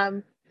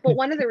 But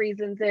one of the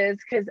reasons is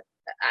because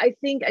I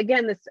think,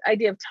 again, this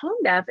idea of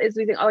tone deaf is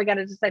we think, I got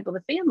to disciple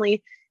the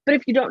family. But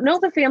if you don't know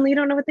the family, you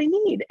don't know what they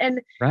need.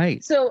 And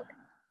so,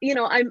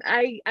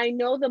 I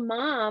know the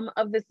mom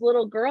of this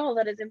little girl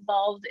that is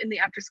involved in the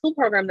after school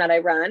program that I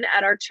run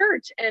at our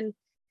church. And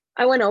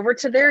I went over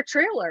to their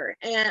trailer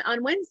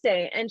on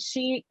Wednesday, and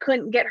she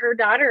couldn't get her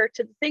daughter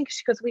to the thing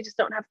because we just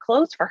don't have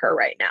clothes for her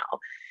right now.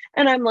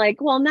 And I'm like,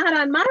 well, not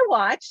on my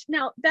watch.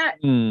 Now that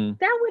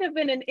would have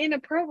been an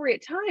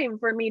inappropriate time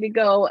for me to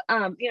go,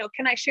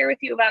 can I share with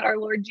you about our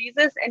Lord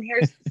Jesus? And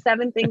here's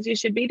 7 things you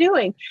should be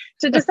doing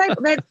to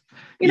disciple that.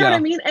 You know what I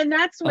mean? And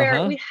that's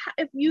where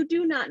if you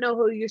do not know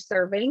who you're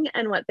serving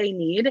and what they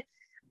need.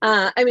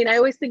 I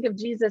always think of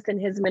Jesus in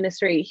his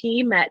ministry.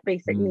 He met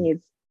basic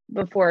needs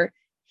before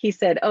he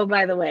said, oh,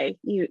 by the way,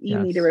 you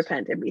need to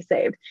repent and be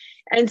saved.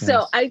 And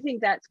so I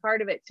think that's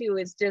part of it too,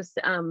 is just,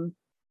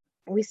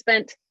 we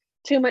spent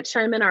too much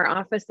time in our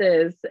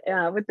offices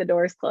with the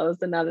doors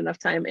closed and not enough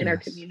time in our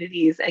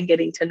communities and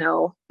getting to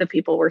know the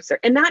people we're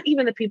serving, and not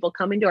even the people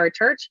coming to our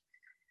church,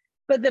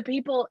 but the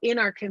people in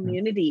our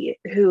community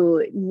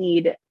who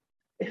need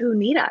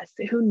us,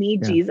 who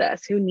need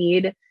Jesus, who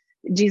need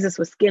Jesus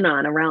with skin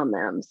on around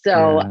them.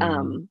 So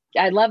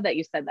I love that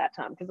you said that,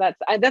 Tom, because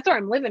that's where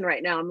I'm living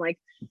right now. I'm like,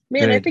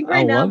 man, I think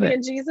right now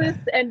being Jesus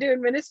and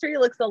doing ministry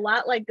looks a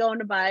lot like going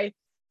to buy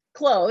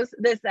clothes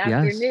this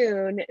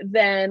afternoon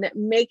than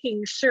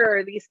making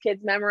sure these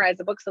kids memorize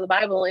the books of the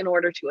Bible in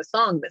order to a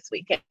song this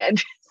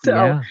weekend.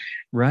 So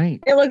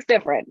it looks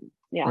different.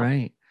 Yeah.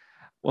 Right.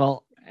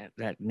 Well,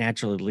 that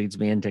naturally leads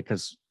me into,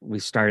 because we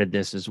started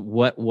this, is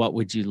what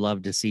would you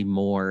love to see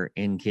more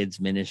in kids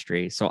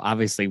ministry? So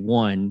obviously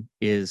one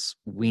is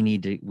we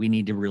need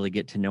to really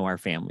get to know our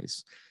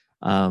families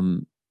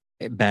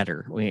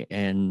better.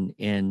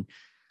 And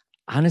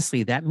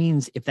honestly, if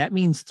that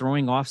means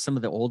throwing off some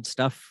of the old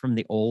stuff from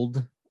the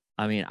old,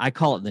 I mean, I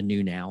call it the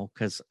new now,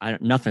 because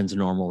nothing's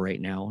normal right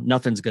now.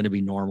 Nothing's going to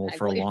be normal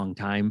for a long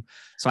time.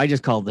 So I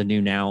just call it the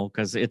new now,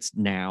 because it's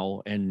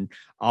now, and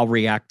I'll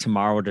react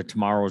tomorrow to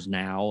tomorrow's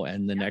now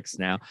and the next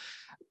now.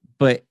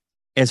 But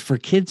as for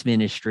kids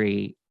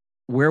ministry,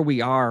 where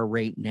we are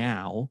right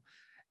now,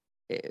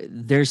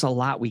 there's a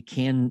lot we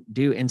can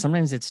do. And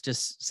sometimes it's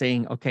just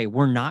saying, okay,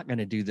 we're not going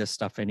to do this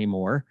stuff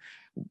anymore,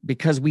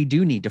 because we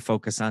do need to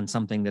focus on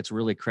something that's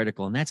really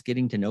critical, and that's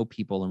getting to know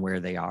people and where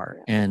they are,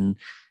 and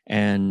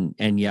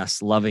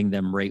yes, loving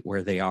them right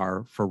where they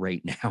are for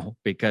right now,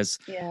 because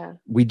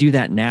we do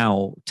that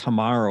now,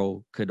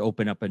 tomorrow could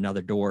open up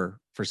another door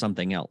for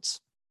something else.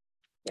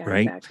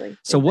 Right. Exactly.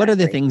 So what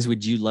other things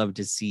would you love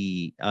to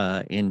see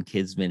in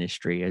kids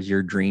ministry as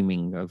you're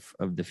dreaming of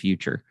the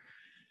future?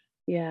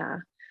 Yeah.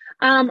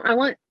 I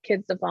want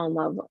kids to fall in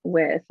love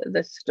with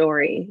the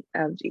story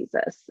of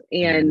Jesus.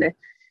 And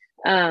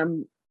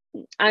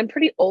I'm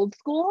pretty old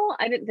school.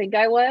 I didn't think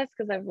I was,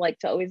 because I've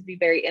liked to always be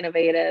very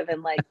innovative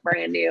and like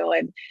brand new.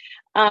 And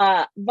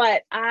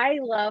but I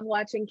love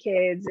watching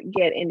kids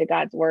get into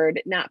God's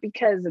word, not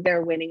because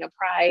they're winning a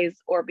prize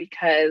or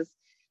because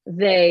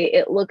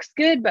it looks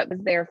good, but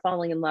because they're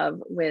falling in love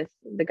with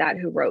the God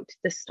who wrote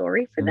the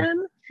story for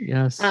them.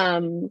 Yes.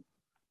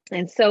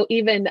 And so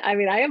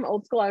I am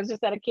old school. I was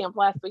just at a camp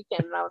last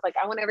weekend, and I was like,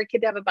 I want every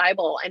kid to have a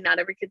Bible, and not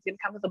every kid's going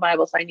to come with a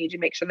Bible. So I need you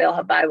to make sure they all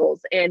have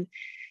Bibles. And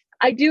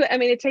I do. I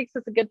mean, it takes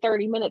us a good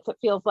 30 minutes, it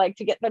feels like,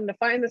 to get them to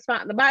find the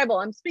spot in the Bible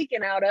I'm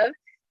speaking out of.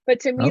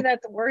 But to me,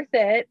 that's worth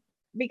it,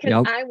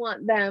 because I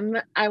want them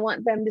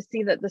to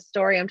see that the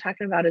story I'm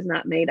talking about is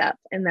not made up,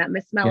 and that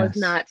Miss Mel is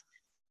not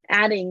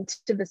adding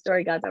to the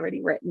story God's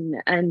already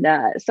written. And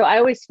so I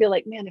always feel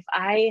like, man,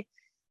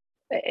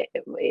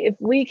 if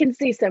we can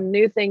see some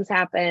new things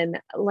happen,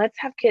 let's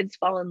have kids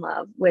fall in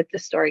love with the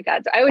story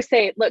God's. I always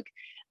say, look,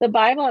 the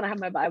Bible, and I have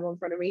my Bible in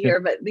front of me here,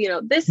 but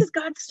this is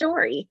God's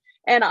story.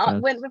 And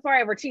before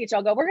I ever teach,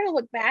 I'll go, we're going to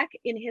look back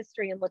in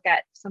history and look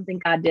at something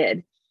God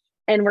did.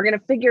 And we're going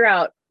to figure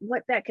out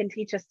what that can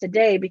teach us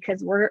today,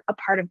 because we're a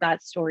part of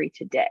God's story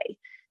today.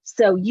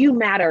 So you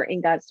matter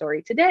in God's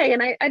story today.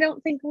 And I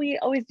don't think we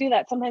always do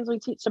that. Sometimes we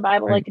teach the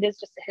Bible like it is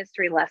just a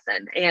history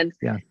lesson and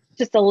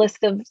just a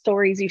list of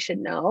stories you should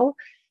know.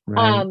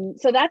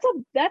 So that's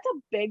a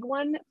big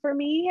one for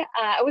me.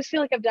 I always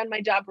feel like I've done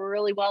my job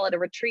really well at a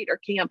retreat or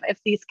camp if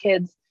these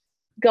kids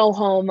go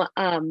home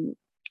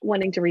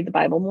wanting to read the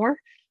Bible more,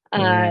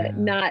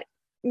 not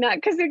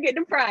because they're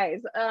getting a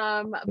prize,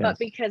 but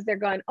because they're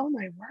going, oh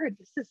my word,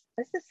 this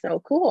is so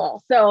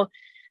cool. So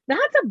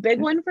that's a big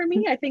one for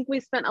me. I think we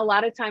spent a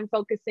lot of time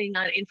focusing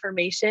on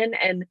information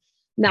and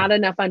not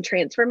enough on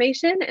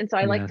transformation. And so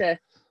I like to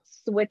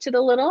switch it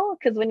a little,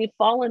 because when you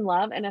fall in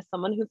love, and as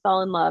someone who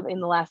fell in love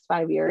in the last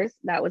 5 years,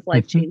 that was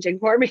life changing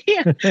for me.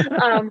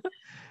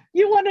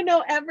 You want to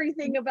know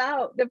everything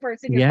about the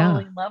person you're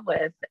falling in love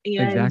with.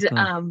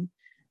 And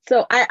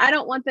so I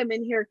don't want them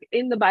in here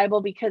in the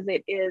Bible because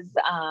it is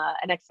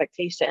an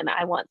expectation.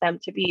 I want them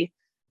to be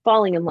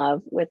falling in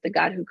love with the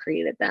God who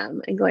created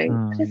them and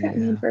going, what does that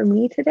mean for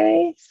me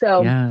today?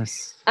 So,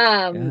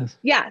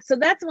 so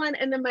that's one.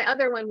 And then my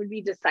other one would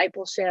be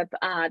discipleship.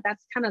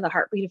 That's kind of the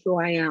heartbeat of who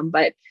I am.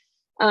 But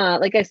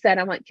like I said,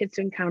 I want kids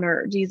to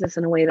encounter Jesus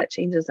in a way that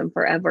changes them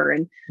forever.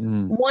 And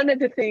one of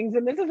the things,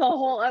 and this is a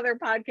whole other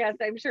podcast,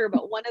 I'm sure,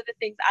 but one of the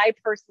things I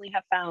personally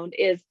have found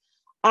is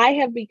I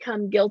have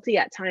become guilty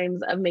at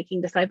times of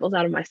making disciples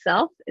out of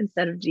myself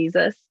instead of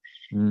Jesus.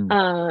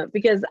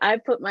 Because I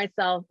put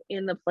myself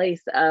in the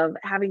place of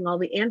having all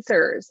the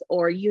answers,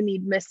 or you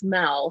need Miss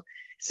Mel.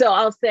 So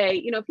I'll say,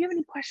 if you have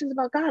any questions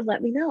about God,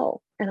 let me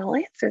know and I'll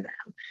answer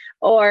them.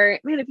 Or,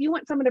 man, if you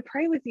want someone to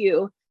pray with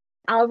you,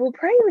 I will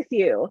pray with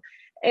you.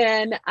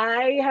 And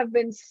I have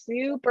been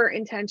super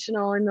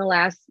intentional in the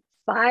last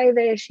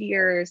 5-ish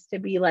years to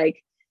be like,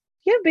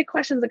 if you have big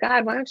questions of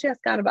God, why don't you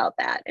ask God about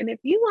that? And if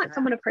you want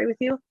someone to pray with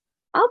you,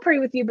 I'll pray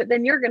with you, but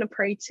then you're going to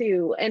pray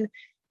too. And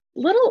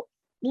little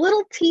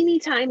teeny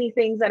tiny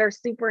things that are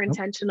super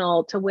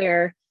intentional to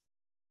where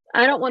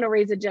I don't want to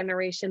raise a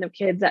generation of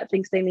kids that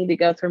thinks they need to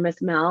go through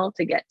Miss Mel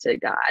to get to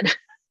God.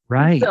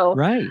 Right. So,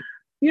 Right.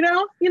 you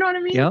know what I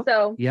mean? Yep.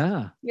 So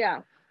Yeah.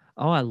 yeah.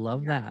 Oh, I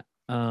love that.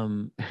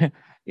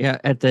 Yeah,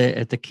 at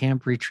the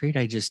camp retreat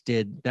I just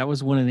did, that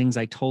was one of the things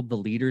I told the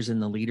leaders in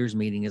the leaders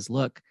meeting is,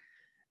 look,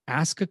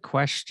 ask a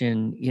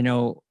question,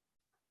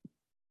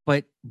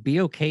 but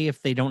be okay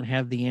if they don't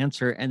have the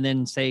answer, and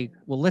then say,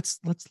 well, let's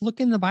look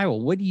in the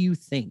Bible. What do you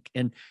think?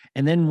 And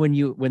then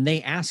when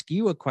they ask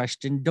you a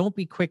question, don't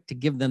be quick to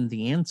give them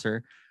the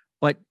answer,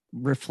 but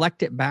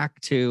reflect it back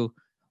to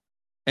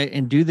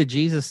and do the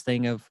Jesus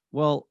thing of,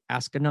 well,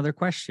 ask another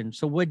question.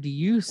 So what do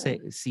you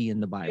see in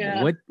the Bible?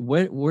 Yeah.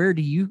 Where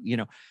do you,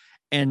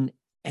 and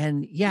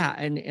yeah,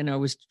 and I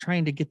was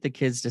trying to get the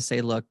kids to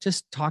say, look,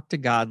 just talk to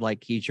God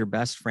like he's your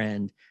best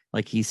friend,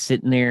 like he's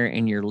sitting there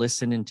and you're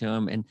listening to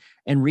him,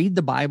 and read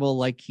the Bible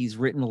like he's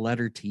written a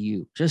letter to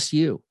you, just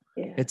you.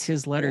 Yeah. It's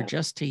his letter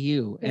just to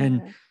you. Yeah.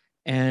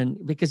 And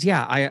because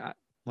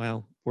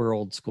well, we're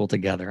old school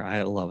together.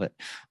 I love it.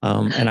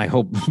 And I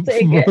hope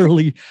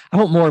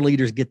more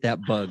leaders get that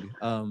bug.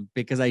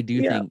 Because I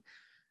do think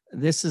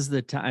this is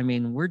the time. I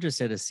mean, we're just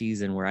at a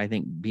season where I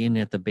think being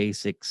at the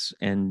basics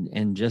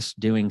and just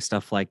doing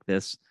stuff like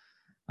this,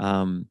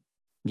 I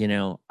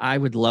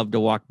would love to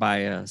walk by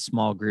a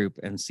small group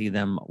and see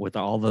them with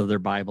all of their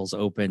Bibles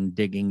open,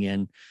 digging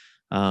in,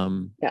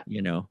 and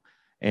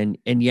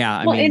yeah,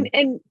 I mean,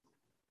 and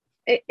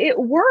it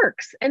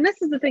works. And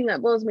this is the thing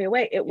that blows me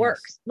away. It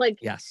works. Like,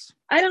 yes.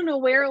 I don't know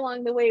where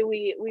along the way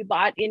we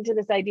bought into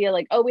this idea,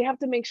 like, oh, we have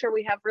to make sure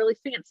we have really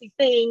fancy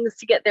things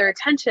to get their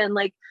attention.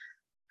 Like,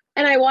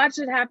 and I watched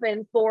it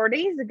happen 4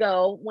 days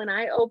ago when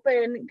I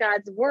open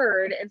God's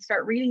word and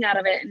start reading out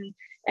of it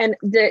and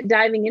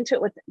diving into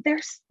it with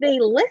they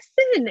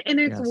listen, and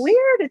it's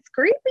weird. It's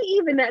creepy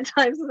even at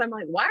times. And I'm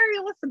like, why are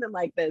you listening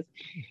like this?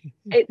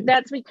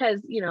 That's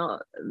because,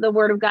 the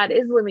word of God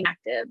is living,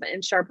 active,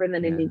 and sharper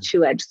than any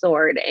two-edged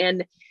sword.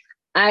 And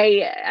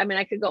I mean,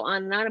 I could go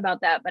on and on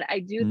about that, but I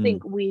do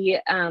think we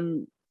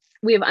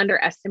have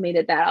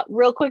underestimated that.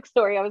 Real quick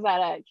story. I was at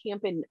a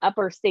camp in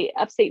upstate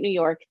New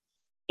York,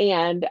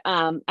 and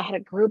I had a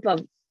group of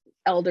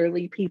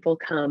elderly people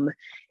come,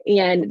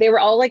 and they were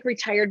all like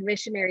retired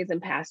missionaries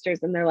and pastors.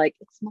 And they're like,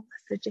 it's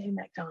Melissa J.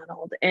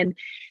 McDonald. And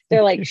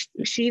they're like,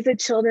 she's a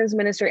children's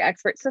ministry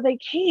expert. So they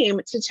came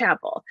to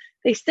chapel.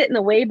 They sit in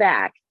the way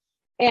back,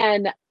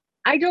 and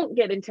I don't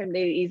get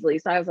intimidated easily.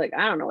 So I was like,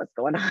 I don't know what's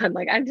going on.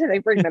 Like, did they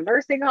bring the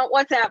nursing home?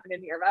 What's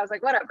happening here? But I was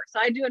like, whatever. So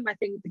I'm doing my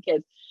thing with the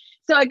kids.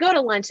 So I go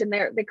to lunch, and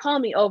they call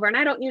me over, and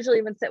I don't usually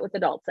even sit with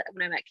adults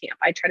when I'm at camp.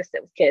 I try to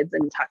sit with kids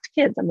and talk to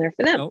kids. I'm there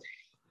for them. Oh.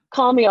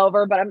 Call me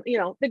over, but I'm,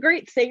 the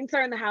great saints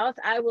are in the house.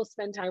 I will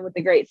spend time with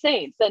the great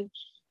saints. And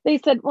they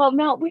said, well,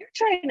 Mel, we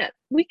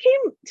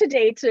came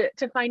today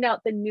to find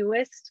out the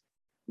newest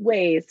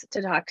ways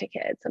to talk to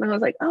kids. And I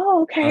was like,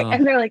 oh, okay.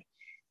 And they're like,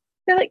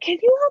 can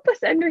you help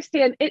us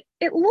understand? It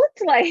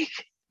looked like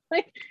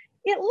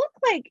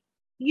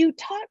you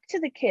talk to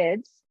the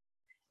kids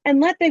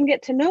and let them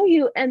get to know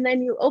you. And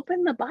then you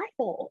open the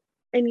Bible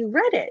and you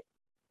read it.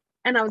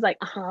 And I was like,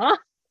 uh-huh.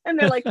 And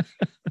they're like,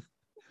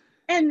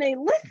 and they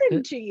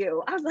listen to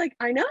you. I was like,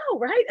 I know,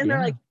 right? And they're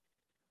like,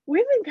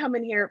 we've been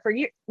coming here for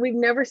years. We've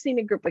never seen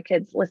a group of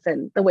kids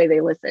listen the way they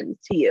listen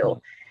to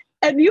you.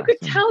 And you could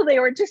tell they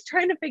were just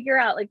trying to figure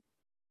out, like,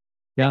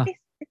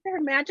 is there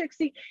a magic?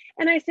 See?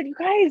 And I said, you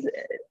guys,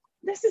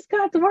 this is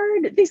God's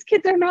word. These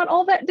kids are not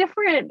all that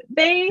different.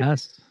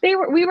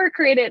 We were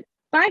created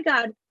by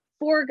God,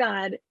 for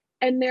God.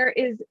 And there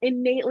is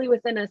innately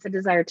within us a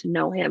desire to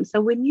know him.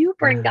 So when you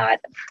bring God,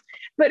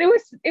 but it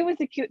was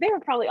a cute, they were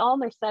probably all in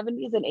their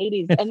 70s and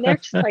 80s. And they're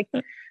just like,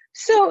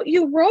 so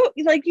you wrote,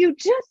 like, you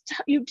just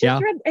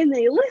read, and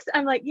they listen.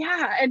 I'm like,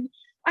 yeah. And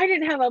I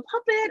didn't have a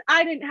puppet.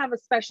 I didn't have a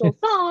special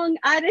song.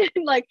 I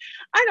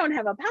don't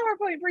have a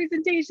PowerPoint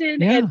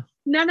presentation. And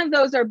none of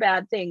those are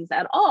bad things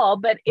at all.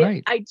 But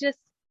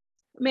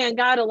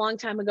God a long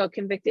time ago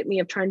convicted me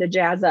of trying to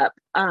jazz up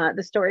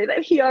the story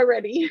that he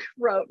already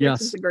wrote,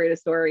 which is the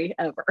greatest story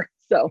ever.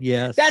 So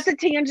that's a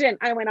tangent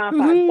I went off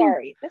on.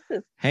 Sorry.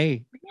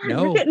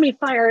 You're getting me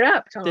fired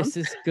up, Tom. This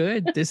is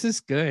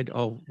good.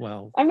 Oh,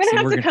 well. I'm going to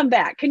have to come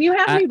back. Can you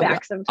have me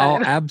back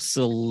sometime? Oh,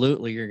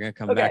 absolutely. You're going to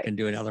come back and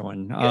do another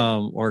one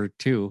or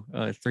two,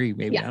 three,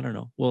 maybe. I don't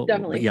know. Well,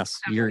 definitely. But yes,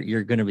 definitely.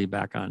 You're going to be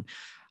back on.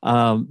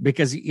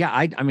 Because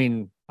I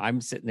mean,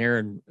 I'm sitting there,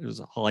 and it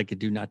was all I could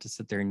do not to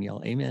sit there and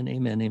yell, amen,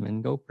 amen,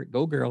 amen. Go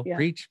girl,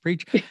 preach.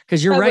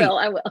 Because you're right.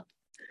 I will.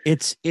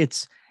 It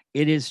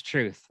is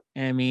truth.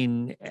 I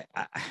mean,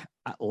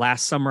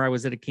 last summer I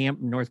was at a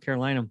camp in North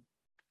Carolina,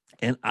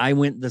 and I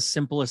went the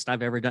simplest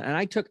I've ever done.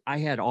 And I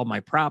had all my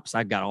props.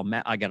 I got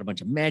a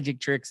bunch of magic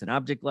tricks and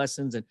object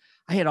lessons, and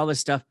I had all this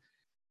stuff.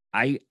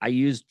 I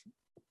used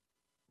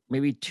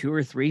maybe 2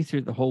 or 3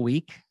 through the whole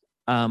week.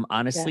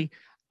 Honestly,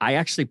 I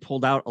actually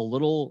pulled out a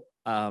little.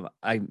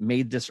 I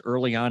made this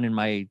early on in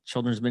my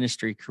children's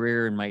ministry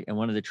career, and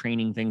one of the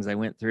training things I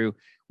went through,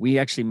 we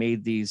actually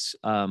made these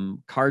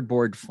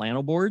cardboard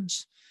flannel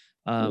boards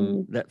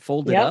that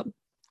folded up,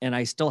 and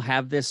I still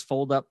have this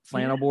fold up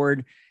flannel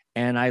board,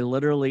 And I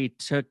literally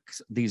took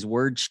these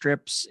word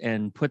strips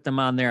and put them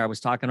on there. I was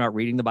talking about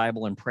reading the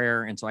Bible and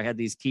prayer. And so I had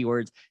these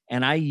keywords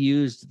and I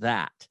used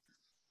that.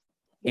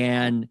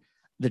 And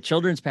the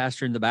children's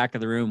pastor in the back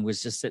of the room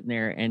was just sitting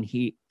there. And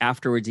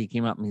afterwards he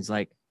came up and he's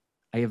like,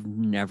 I have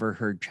never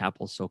heard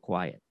chapel so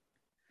quiet.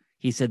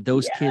 He said,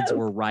 those kids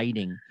were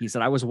writing. He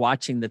said, I was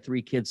watching the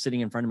 3 kids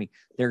sitting in front of me.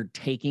 They're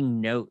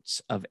taking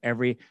notes of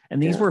and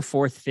these were 3rd,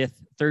 4th,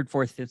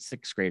 5th,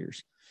 6th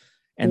graders.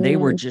 And they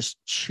were just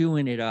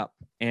chewing it up.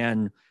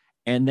 And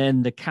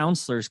then the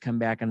counselors come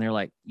back and they're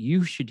like,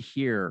 you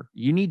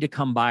need to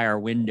come by our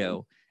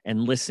window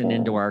and listen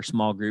into our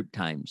small group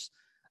times.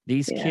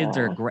 These kids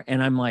are great.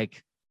 And I'm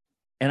like,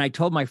 and I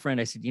told my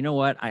friend, I said, you know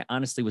what? I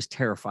honestly was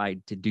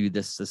terrified to do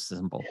this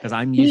simple because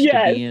I'm used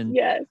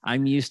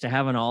I'm used to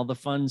having all the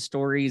fun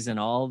stories and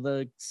all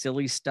the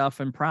silly stuff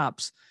and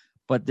props.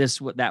 But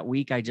that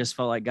week, I just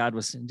felt like God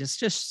was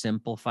just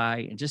simplify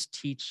and just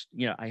teach.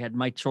 I had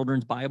my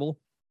children's Bible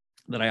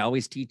that I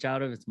always teach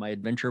out of. It's my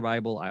adventure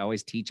Bible. I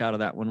always teach out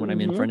of that one when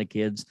I'm in front of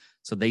kids.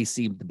 So they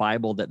see the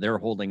Bible that they're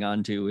holding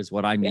on to is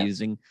what I'm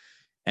using.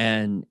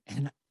 And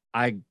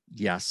I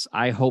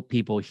hope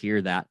people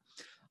hear that.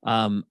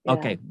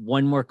 Okay.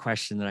 One more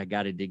question that I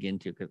got to dig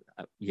into because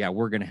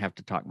we're going to have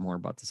to talk more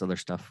about this other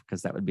stuff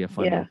because that would be a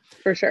fun one.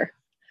 For sure.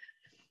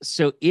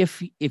 So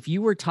if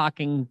you were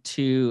talking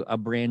to a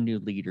brand new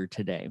leader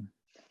today,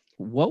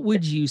 what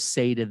would you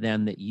say to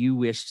them that you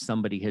wished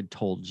somebody had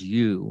told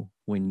you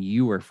when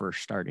you were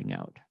first starting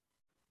out?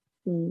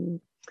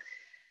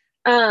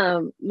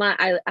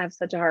 I have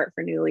such a heart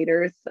for new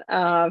leaders.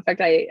 In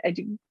fact, I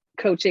do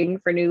coaching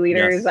for new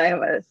leaders. I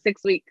have a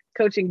 6-week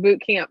coaching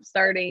boot camp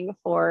starting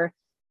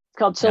it's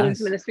called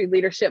Children's Ministry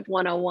Leadership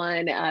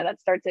 101. That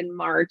starts in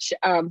March.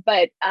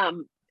 But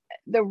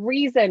the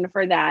reason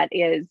for that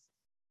is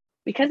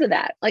because of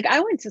that. Like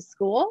I went to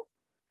school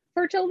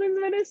for children's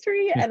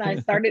ministry and I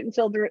started in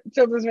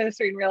children's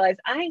ministry and realized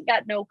I ain't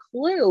got no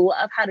clue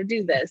of how to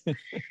do this.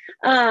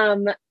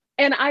 And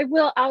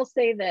I'll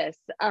say this,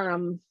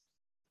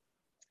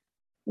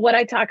 what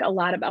I talk a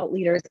lot about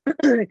leaders,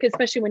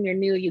 especially when you're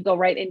new, you go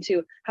right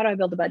into how do I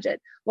build a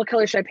budget? What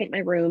color should I paint my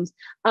rooms?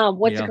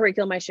 What's the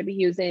curriculum I should be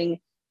using?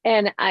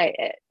 And I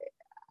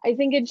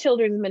think in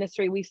children's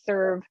ministry, we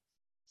serve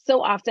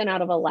so often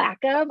out of a lack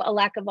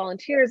of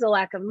volunteers, a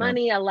lack of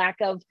money, a lack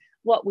of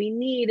what we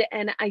need.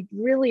 And I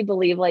really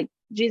believe like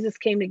Jesus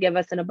came to give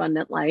us an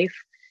abundant life.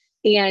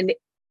 And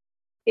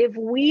if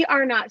we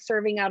are not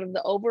serving out of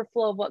the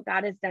overflow of what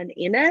God has done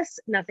in us,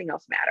 nothing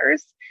else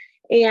matters.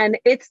 And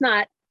it's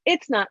not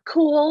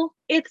cool.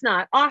 It's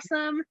not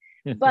awesome,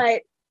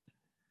 but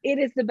it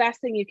is the best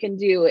thing you can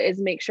do is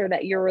make sure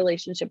that your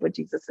relationship with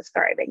Jesus is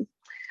thriving.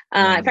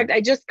 In fact,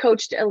 I just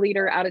coached a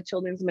leader out of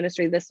children's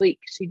ministry this week.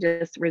 She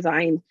just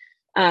resigned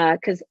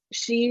because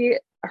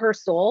her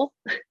soul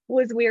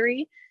was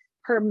weary.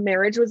 Her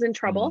marriage was in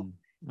trouble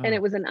and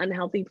it was an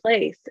unhealthy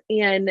place.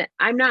 And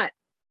I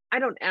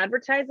don't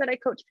advertise that I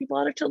coach people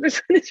out of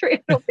children's ministry.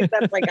 I don't think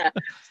that's like a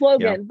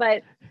slogan,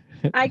 but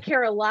I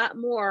care a lot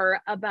more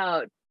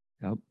about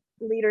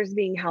leaders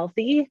being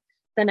healthy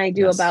than I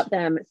do about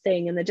them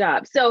staying in the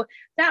job. So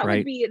that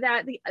would be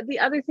that. The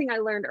other thing I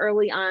learned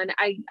early on,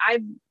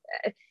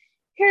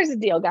 here's the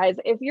deal, guys.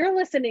 If you're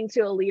listening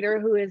to a leader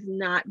who has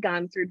not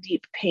gone through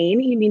deep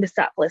pain, you need to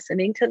stop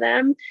listening to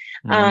them.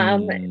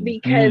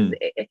 Because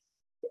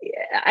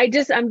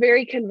I'm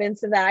very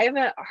convinced of that. I have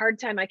a hard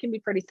time. I can be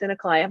pretty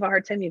cynical. I have a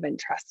hard time even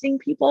trusting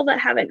people that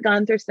haven't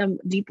gone through some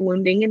deep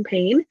wounding and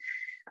pain.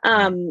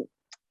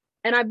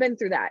 And I've been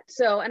through that.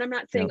 So, and I'm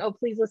not saying, oh,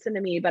 please listen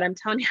to me, but I'm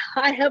telling you,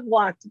 I have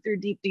walked through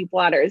deep, deep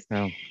waters.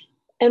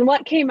 And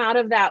what came out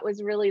of that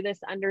was really this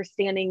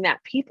understanding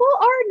that people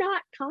are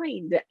not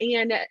kind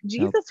and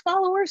Jesus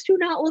followers do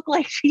not look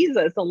like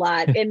Jesus a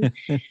lot. And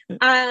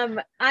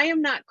I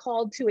am not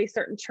called to a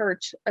certain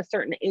church, a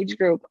certain age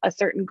group, a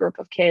certain group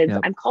of kids.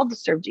 I'm called to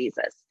serve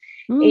Jesus.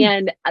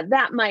 And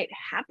that might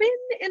happen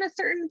in a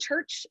certain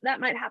church, that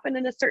might happen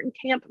in a certain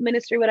camp,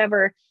 ministry,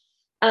 whatever.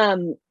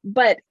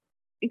 But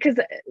because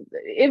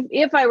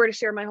if I were to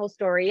share my whole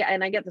story,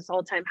 and I get this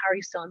all the time, how are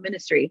you still in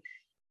ministry?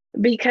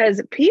 Because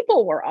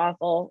people were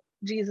awful.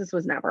 Jesus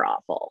was never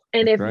awful.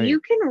 And if you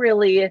can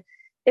really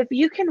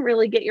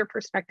get your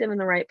perspective in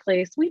the right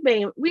place, we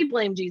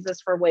blame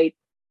Jesus for way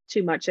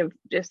too much of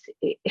just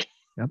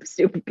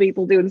stupid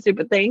people doing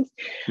stupid things.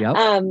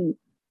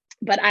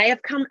 But I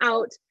have come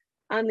out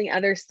on the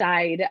other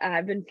side.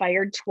 I've been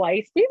fired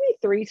twice, maybe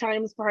 3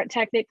 times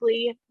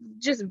technically,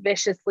 just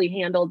viciously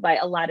handled by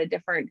a lot of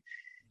different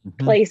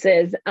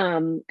places.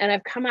 And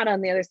I've come out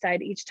on the other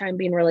side each time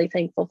being really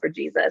thankful for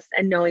Jesus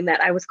and knowing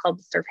that I was called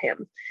to serve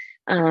him.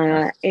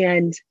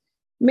 And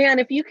man,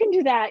 if you can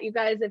do that, you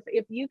guys,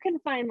 if you can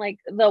find like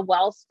the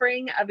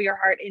wellspring of your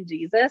heart in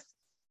Jesus,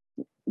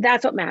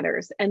 that's what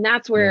matters. And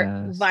that's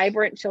where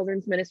vibrant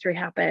children's ministry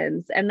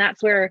happens. And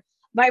that's where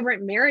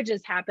vibrant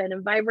marriages happen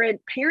and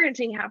vibrant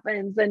parenting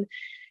happens. And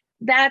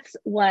that's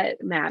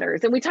what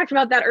matters. And we talked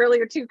about that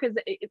earlier too, because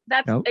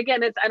that's, Nope.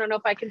 again, I don't know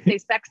if I can say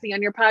sexy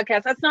on your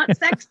podcast. That's not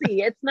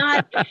sexy. It's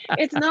not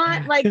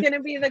like going to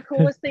be the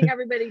coolest thing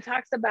everybody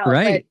talks about.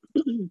 Right.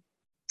 But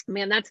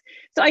man,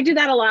 so I do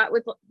that a lot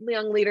with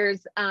young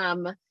leaders.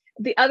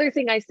 The other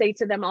thing I say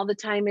to them all the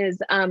time is,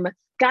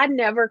 God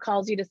never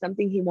calls you to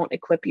something he won't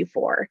equip you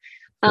for.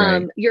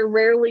 Right. You're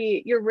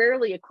rarely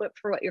equipped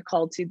for what you're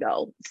called to,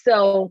 though.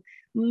 So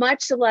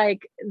much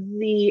like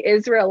the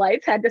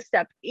Israelites had to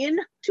step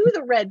into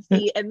the Red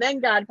Sea and then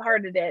God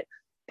parted it.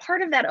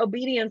 Part of that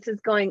obedience is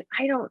going,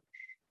 I don't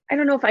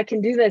know if I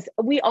can do this.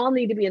 We all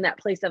need to be in that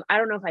place of, I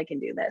don't know if I can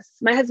do this.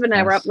 My husband and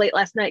I were up late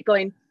last night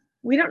going,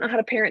 we don't know how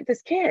to parent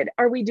this kid.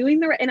 Are we doing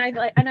the right? And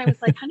I was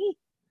like, honey,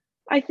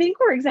 I think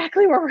we're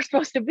exactly where we're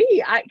supposed to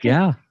be.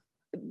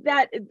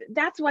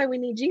 That's why we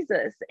need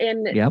Jesus.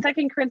 And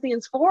 2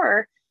 Corinthians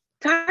 4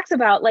 talks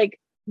about like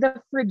the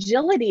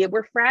fragility.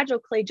 We're fragile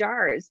clay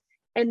jars.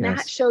 And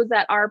that shows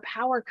that our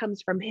power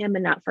comes from him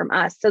and not from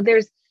us. So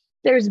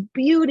there's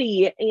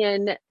beauty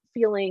in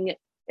feeling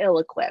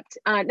ill-equipped.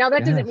 Now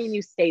that doesn't mean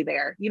you stay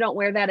there. You don't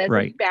wear that as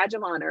a badge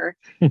of honor.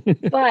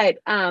 But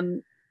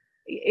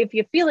if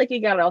you feel like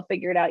you got it all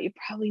figured out, you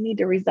probably need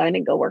to resign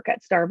and go work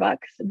at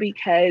Starbucks,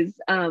 because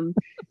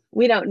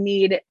we don't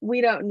need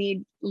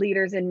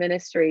leaders in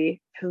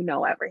ministry who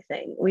know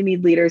everything. We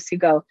need leaders who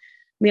go,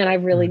 man, I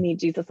really need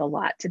Jesus a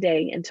lot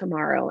today and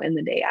tomorrow and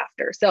the day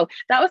after. So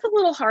that was a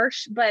little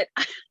harsh, but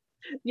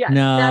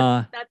that's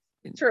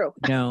true.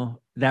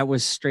 No, that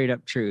was straight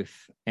up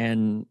truth.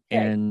 And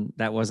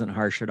that wasn't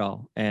harsh at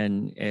all.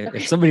 And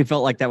if somebody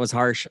felt like that was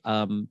harsh,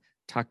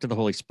 talk to the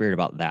Holy Spirit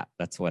about that.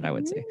 That's what I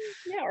would say.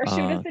 Yeah. Or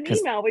shoot us an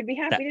email. We'd be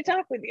happy to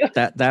talk with you.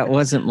 That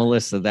wasn't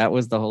Melissa. That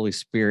was the Holy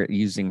Spirit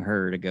using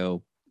her to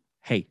go,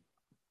 hey,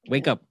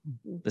 wake up.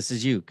 This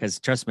is you. Because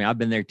trust me, I've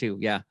been there too.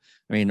 Yeah.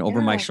 I mean,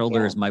 over my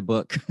shoulder is my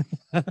book.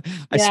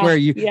 I swear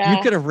you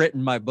could have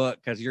written my book,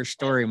 because your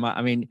story,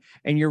 and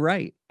you're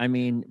right. I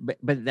mean,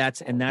 but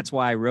that's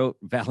why I wrote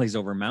Valleys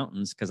Over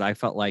Mountains, because I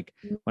felt like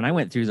when I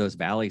went through those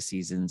valley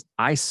seasons,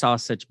 I saw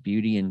such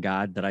beauty in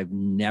God that I've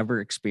never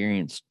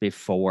experienced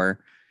before.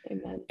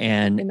 Amen.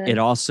 And Amen. it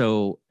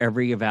also,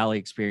 every valley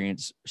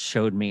experience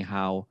showed me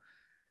how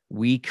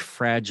weak,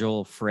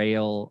 fragile,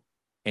 frail,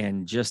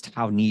 and just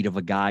how need of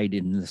a guide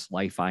in this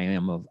life I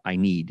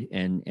need,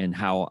 and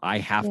how I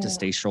have to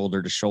stay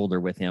shoulder to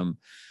shoulder with him.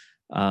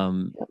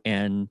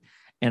 And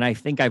I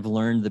think I've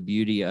learned the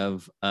beauty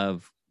of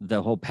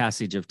the whole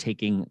passage of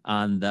taking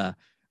on the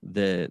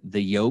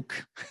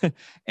yoke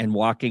and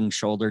walking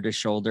shoulder to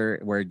shoulder,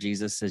 where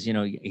Jesus says,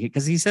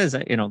 because he says,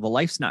 the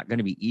life's not going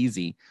to be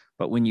easy,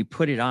 but when you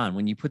put it on,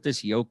 when you put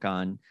this yoke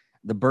on,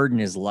 the burden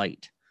is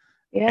light.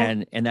 Yeah.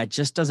 And that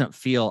just doesn't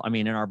feel,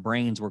 in our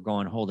brains, we're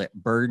going, hold it,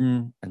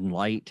 burden and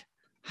light.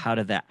 How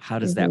does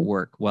that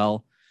work?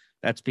 Well,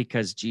 that's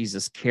because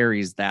Jesus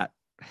carries that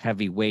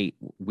heavy weight.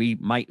 We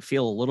might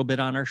feel a little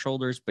bit on our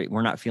shoulders, but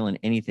we're not feeling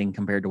anything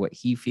compared to what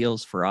he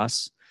feels for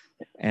us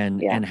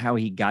and how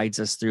he guides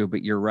us through.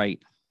 But you're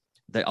right.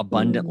 The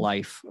abundant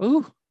life.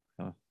 Ooh.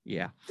 Oh,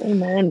 yeah.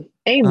 Amen.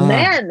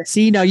 Amen.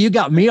 See, now you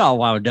got me all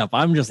wound up.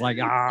 I'm just like,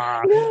 and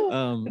I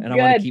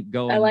want to keep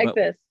going. I like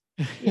this.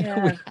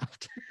 Yeah.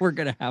 We're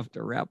going to have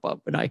to wrap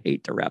up, and I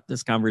hate to wrap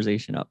this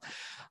conversation up.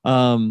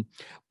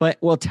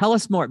 But tell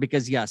us more,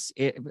 because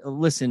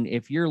listen,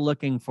 if you're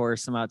looking for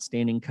some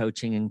outstanding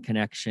coaching and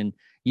connection,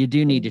 you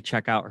do need to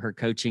check out her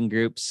coaching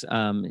groups.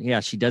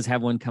 She does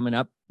have one coming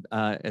up,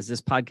 as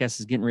this podcast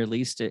is getting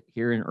released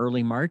here in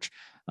early March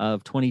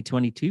of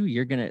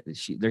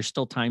 2022. There's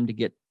still time to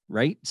get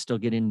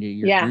into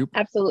your group.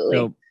 Absolutely.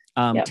 So,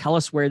 tell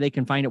us where they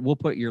can find it. We'll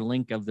put your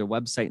link of their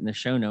website in the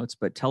show notes,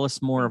 but tell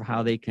us more of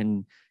how they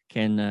can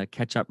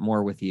catch up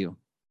more with you.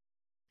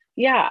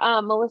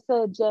 Yeah.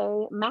 Melissa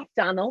J.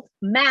 MacDonald,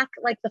 Mac,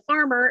 like the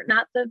farmer,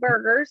 not the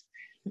burgers,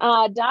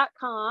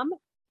 .com.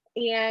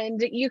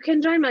 And you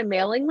can join my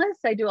mailing list.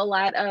 I do a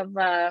lot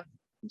of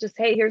just,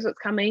 hey, here's what's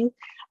coming.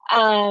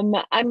 I'm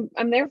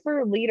there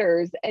for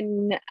leaders,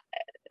 and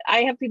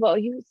I have people,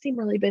 you seem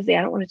really busy.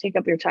 I don't want to take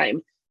up your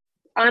time.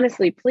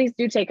 Honestly, please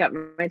do take up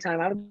my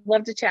time. I would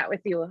love to chat with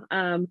you.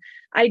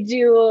 I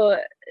do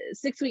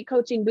 6-week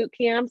coaching boot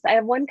camps. I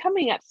have one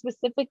coming up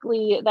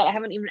specifically that I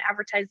haven't even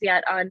advertised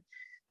yet on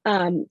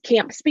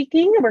camp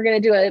speaking. We're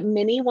going to do a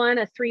mini one,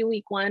 a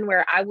 3-week one,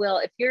 where I will,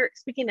 if you're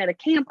speaking at a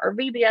camp or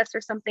VBS or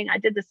something, I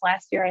did this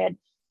last year. I had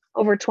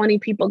over 20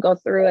 people go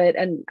through it,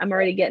 and I'm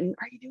already getting,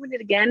 are you doing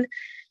it again?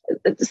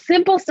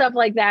 Simple stuff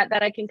like that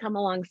I can come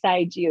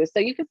alongside you.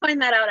 So you can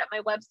find that out at my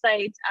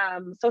website.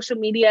 Social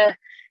media,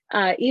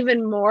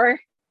 even more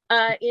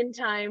in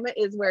time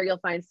is where you'll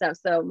find stuff.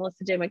 So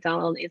Melissa J.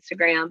 MacDonald on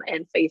Instagram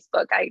and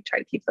Facebook. I try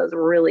to keep those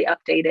really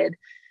updated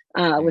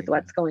with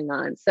what's going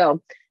on.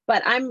 So,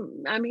 but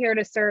I'm here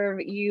to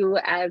serve you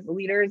as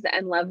leaders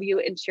and love you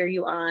and cheer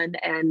you on.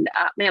 And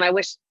man, I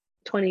wish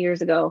 20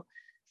 years ago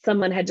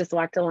someone had just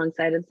walked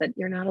alongside and said,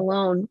 you're not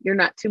alone. You're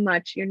not too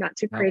much. You're not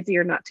too crazy.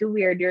 You're not too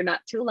weird. You're not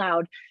too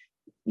loud.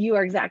 You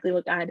are exactly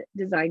what God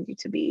designed you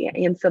to be.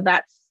 And so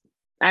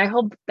I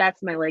hope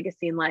that's my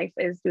legacy in life,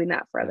 is doing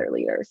that for other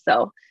leaders.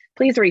 So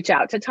please reach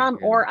out to Tom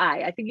or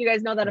I. I think you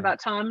guys know that about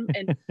Tom,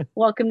 and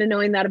welcome to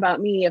knowing that about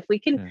me. If we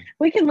can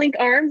link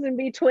arms and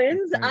be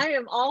twins, I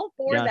am all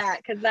for that,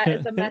 because that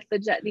is a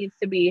message that needs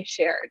to be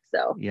shared.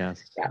 So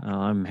yes,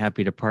 I'm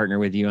happy to partner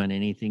with you on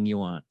anything you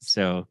want.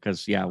 So,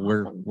 because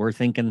awesome. we're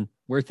thinking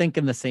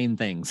the same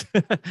things,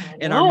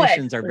 and our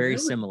missions are very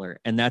similar.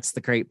 And that's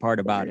the great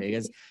part about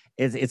it,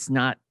 is it's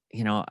not,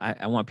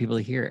 I want people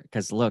to hear it,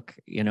 because look,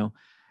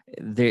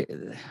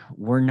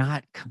 we're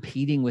not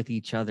competing with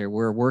each other.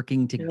 We're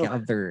working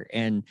together,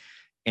 and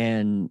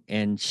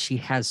she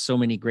has so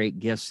many great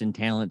gifts and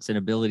talents and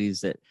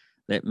abilities that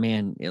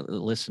man,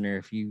 listener,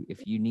 if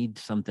you need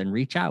something,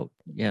 reach out,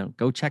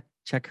 go check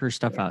her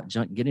stuff out,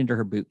 get into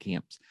her boot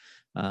camps.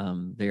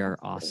 They are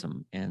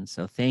awesome. And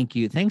so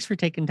thanks for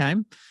taking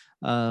time.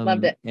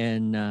 Loved it.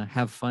 And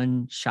have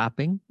fun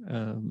shopping,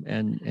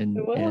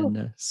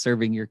 and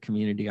serving your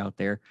community out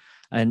there.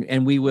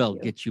 And we will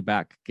get you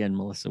back again,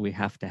 Melissa. We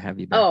have to have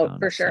you back. Oh,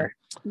 for sure.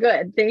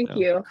 Good. Thank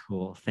you.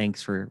 Cool.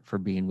 Thanks for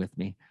being with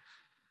me.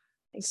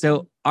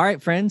 So, all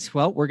right, friends.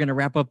 Well, we're going to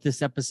wrap up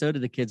this episode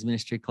of the Kids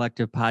Ministry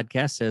Collective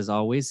podcast. As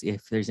always,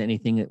 if there's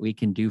anything that we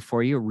can do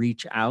for you,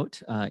 reach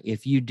out.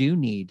 If you do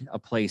need a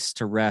place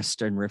to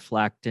rest and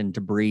reflect and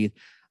to breathe,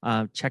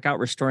 check out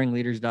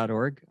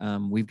restoringleaders.org.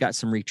 We've got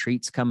some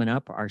retreats coming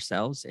up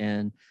ourselves,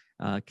 and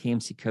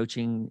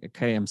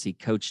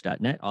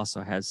KMCcoach.net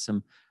also has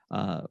some.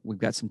 We've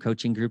got some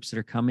coaching groups that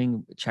are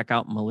coming. Check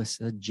out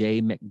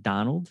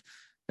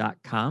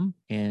melissajmcdonald.com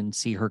and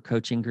see her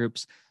coaching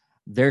groups.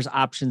 There's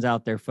options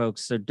out there,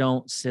 folks. So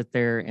don't sit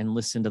there and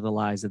listen to the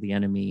lies of the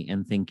enemy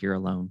and think you're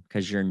alone,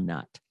 because you're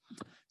not.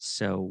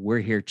 So we're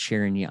here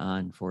cheering you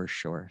on for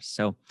sure.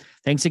 So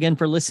thanks again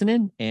for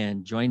listening,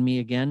 and join me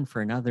again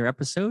for another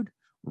episode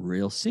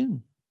real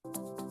soon.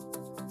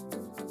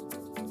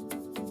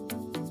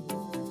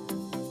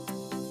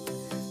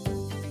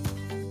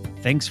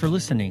 Thanks for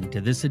listening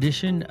to this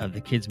edition of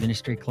the Kids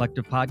Ministry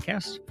Collective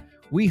podcast.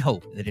 We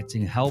hope that it's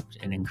helped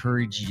and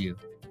encouraged you.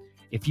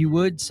 If you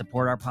would,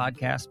 support our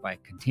podcast by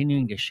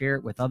continuing to share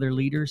it with other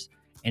leaders.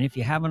 And if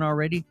you haven't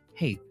already,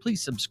 hey,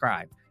 please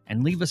subscribe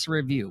and leave us a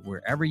review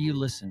wherever you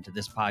listen to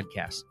this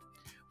podcast.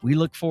 We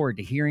look forward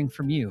to hearing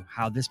from you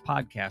how this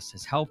podcast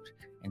has helped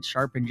and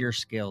sharpened your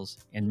skills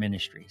in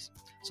ministries.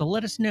 So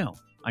let us know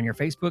on your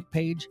Facebook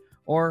page,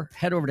 or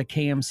head over to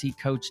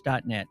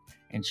kmccoach.net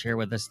and share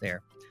with us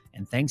there.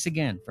 And thanks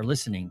again for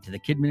listening to the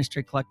Kid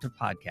Ministry Collective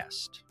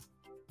podcast.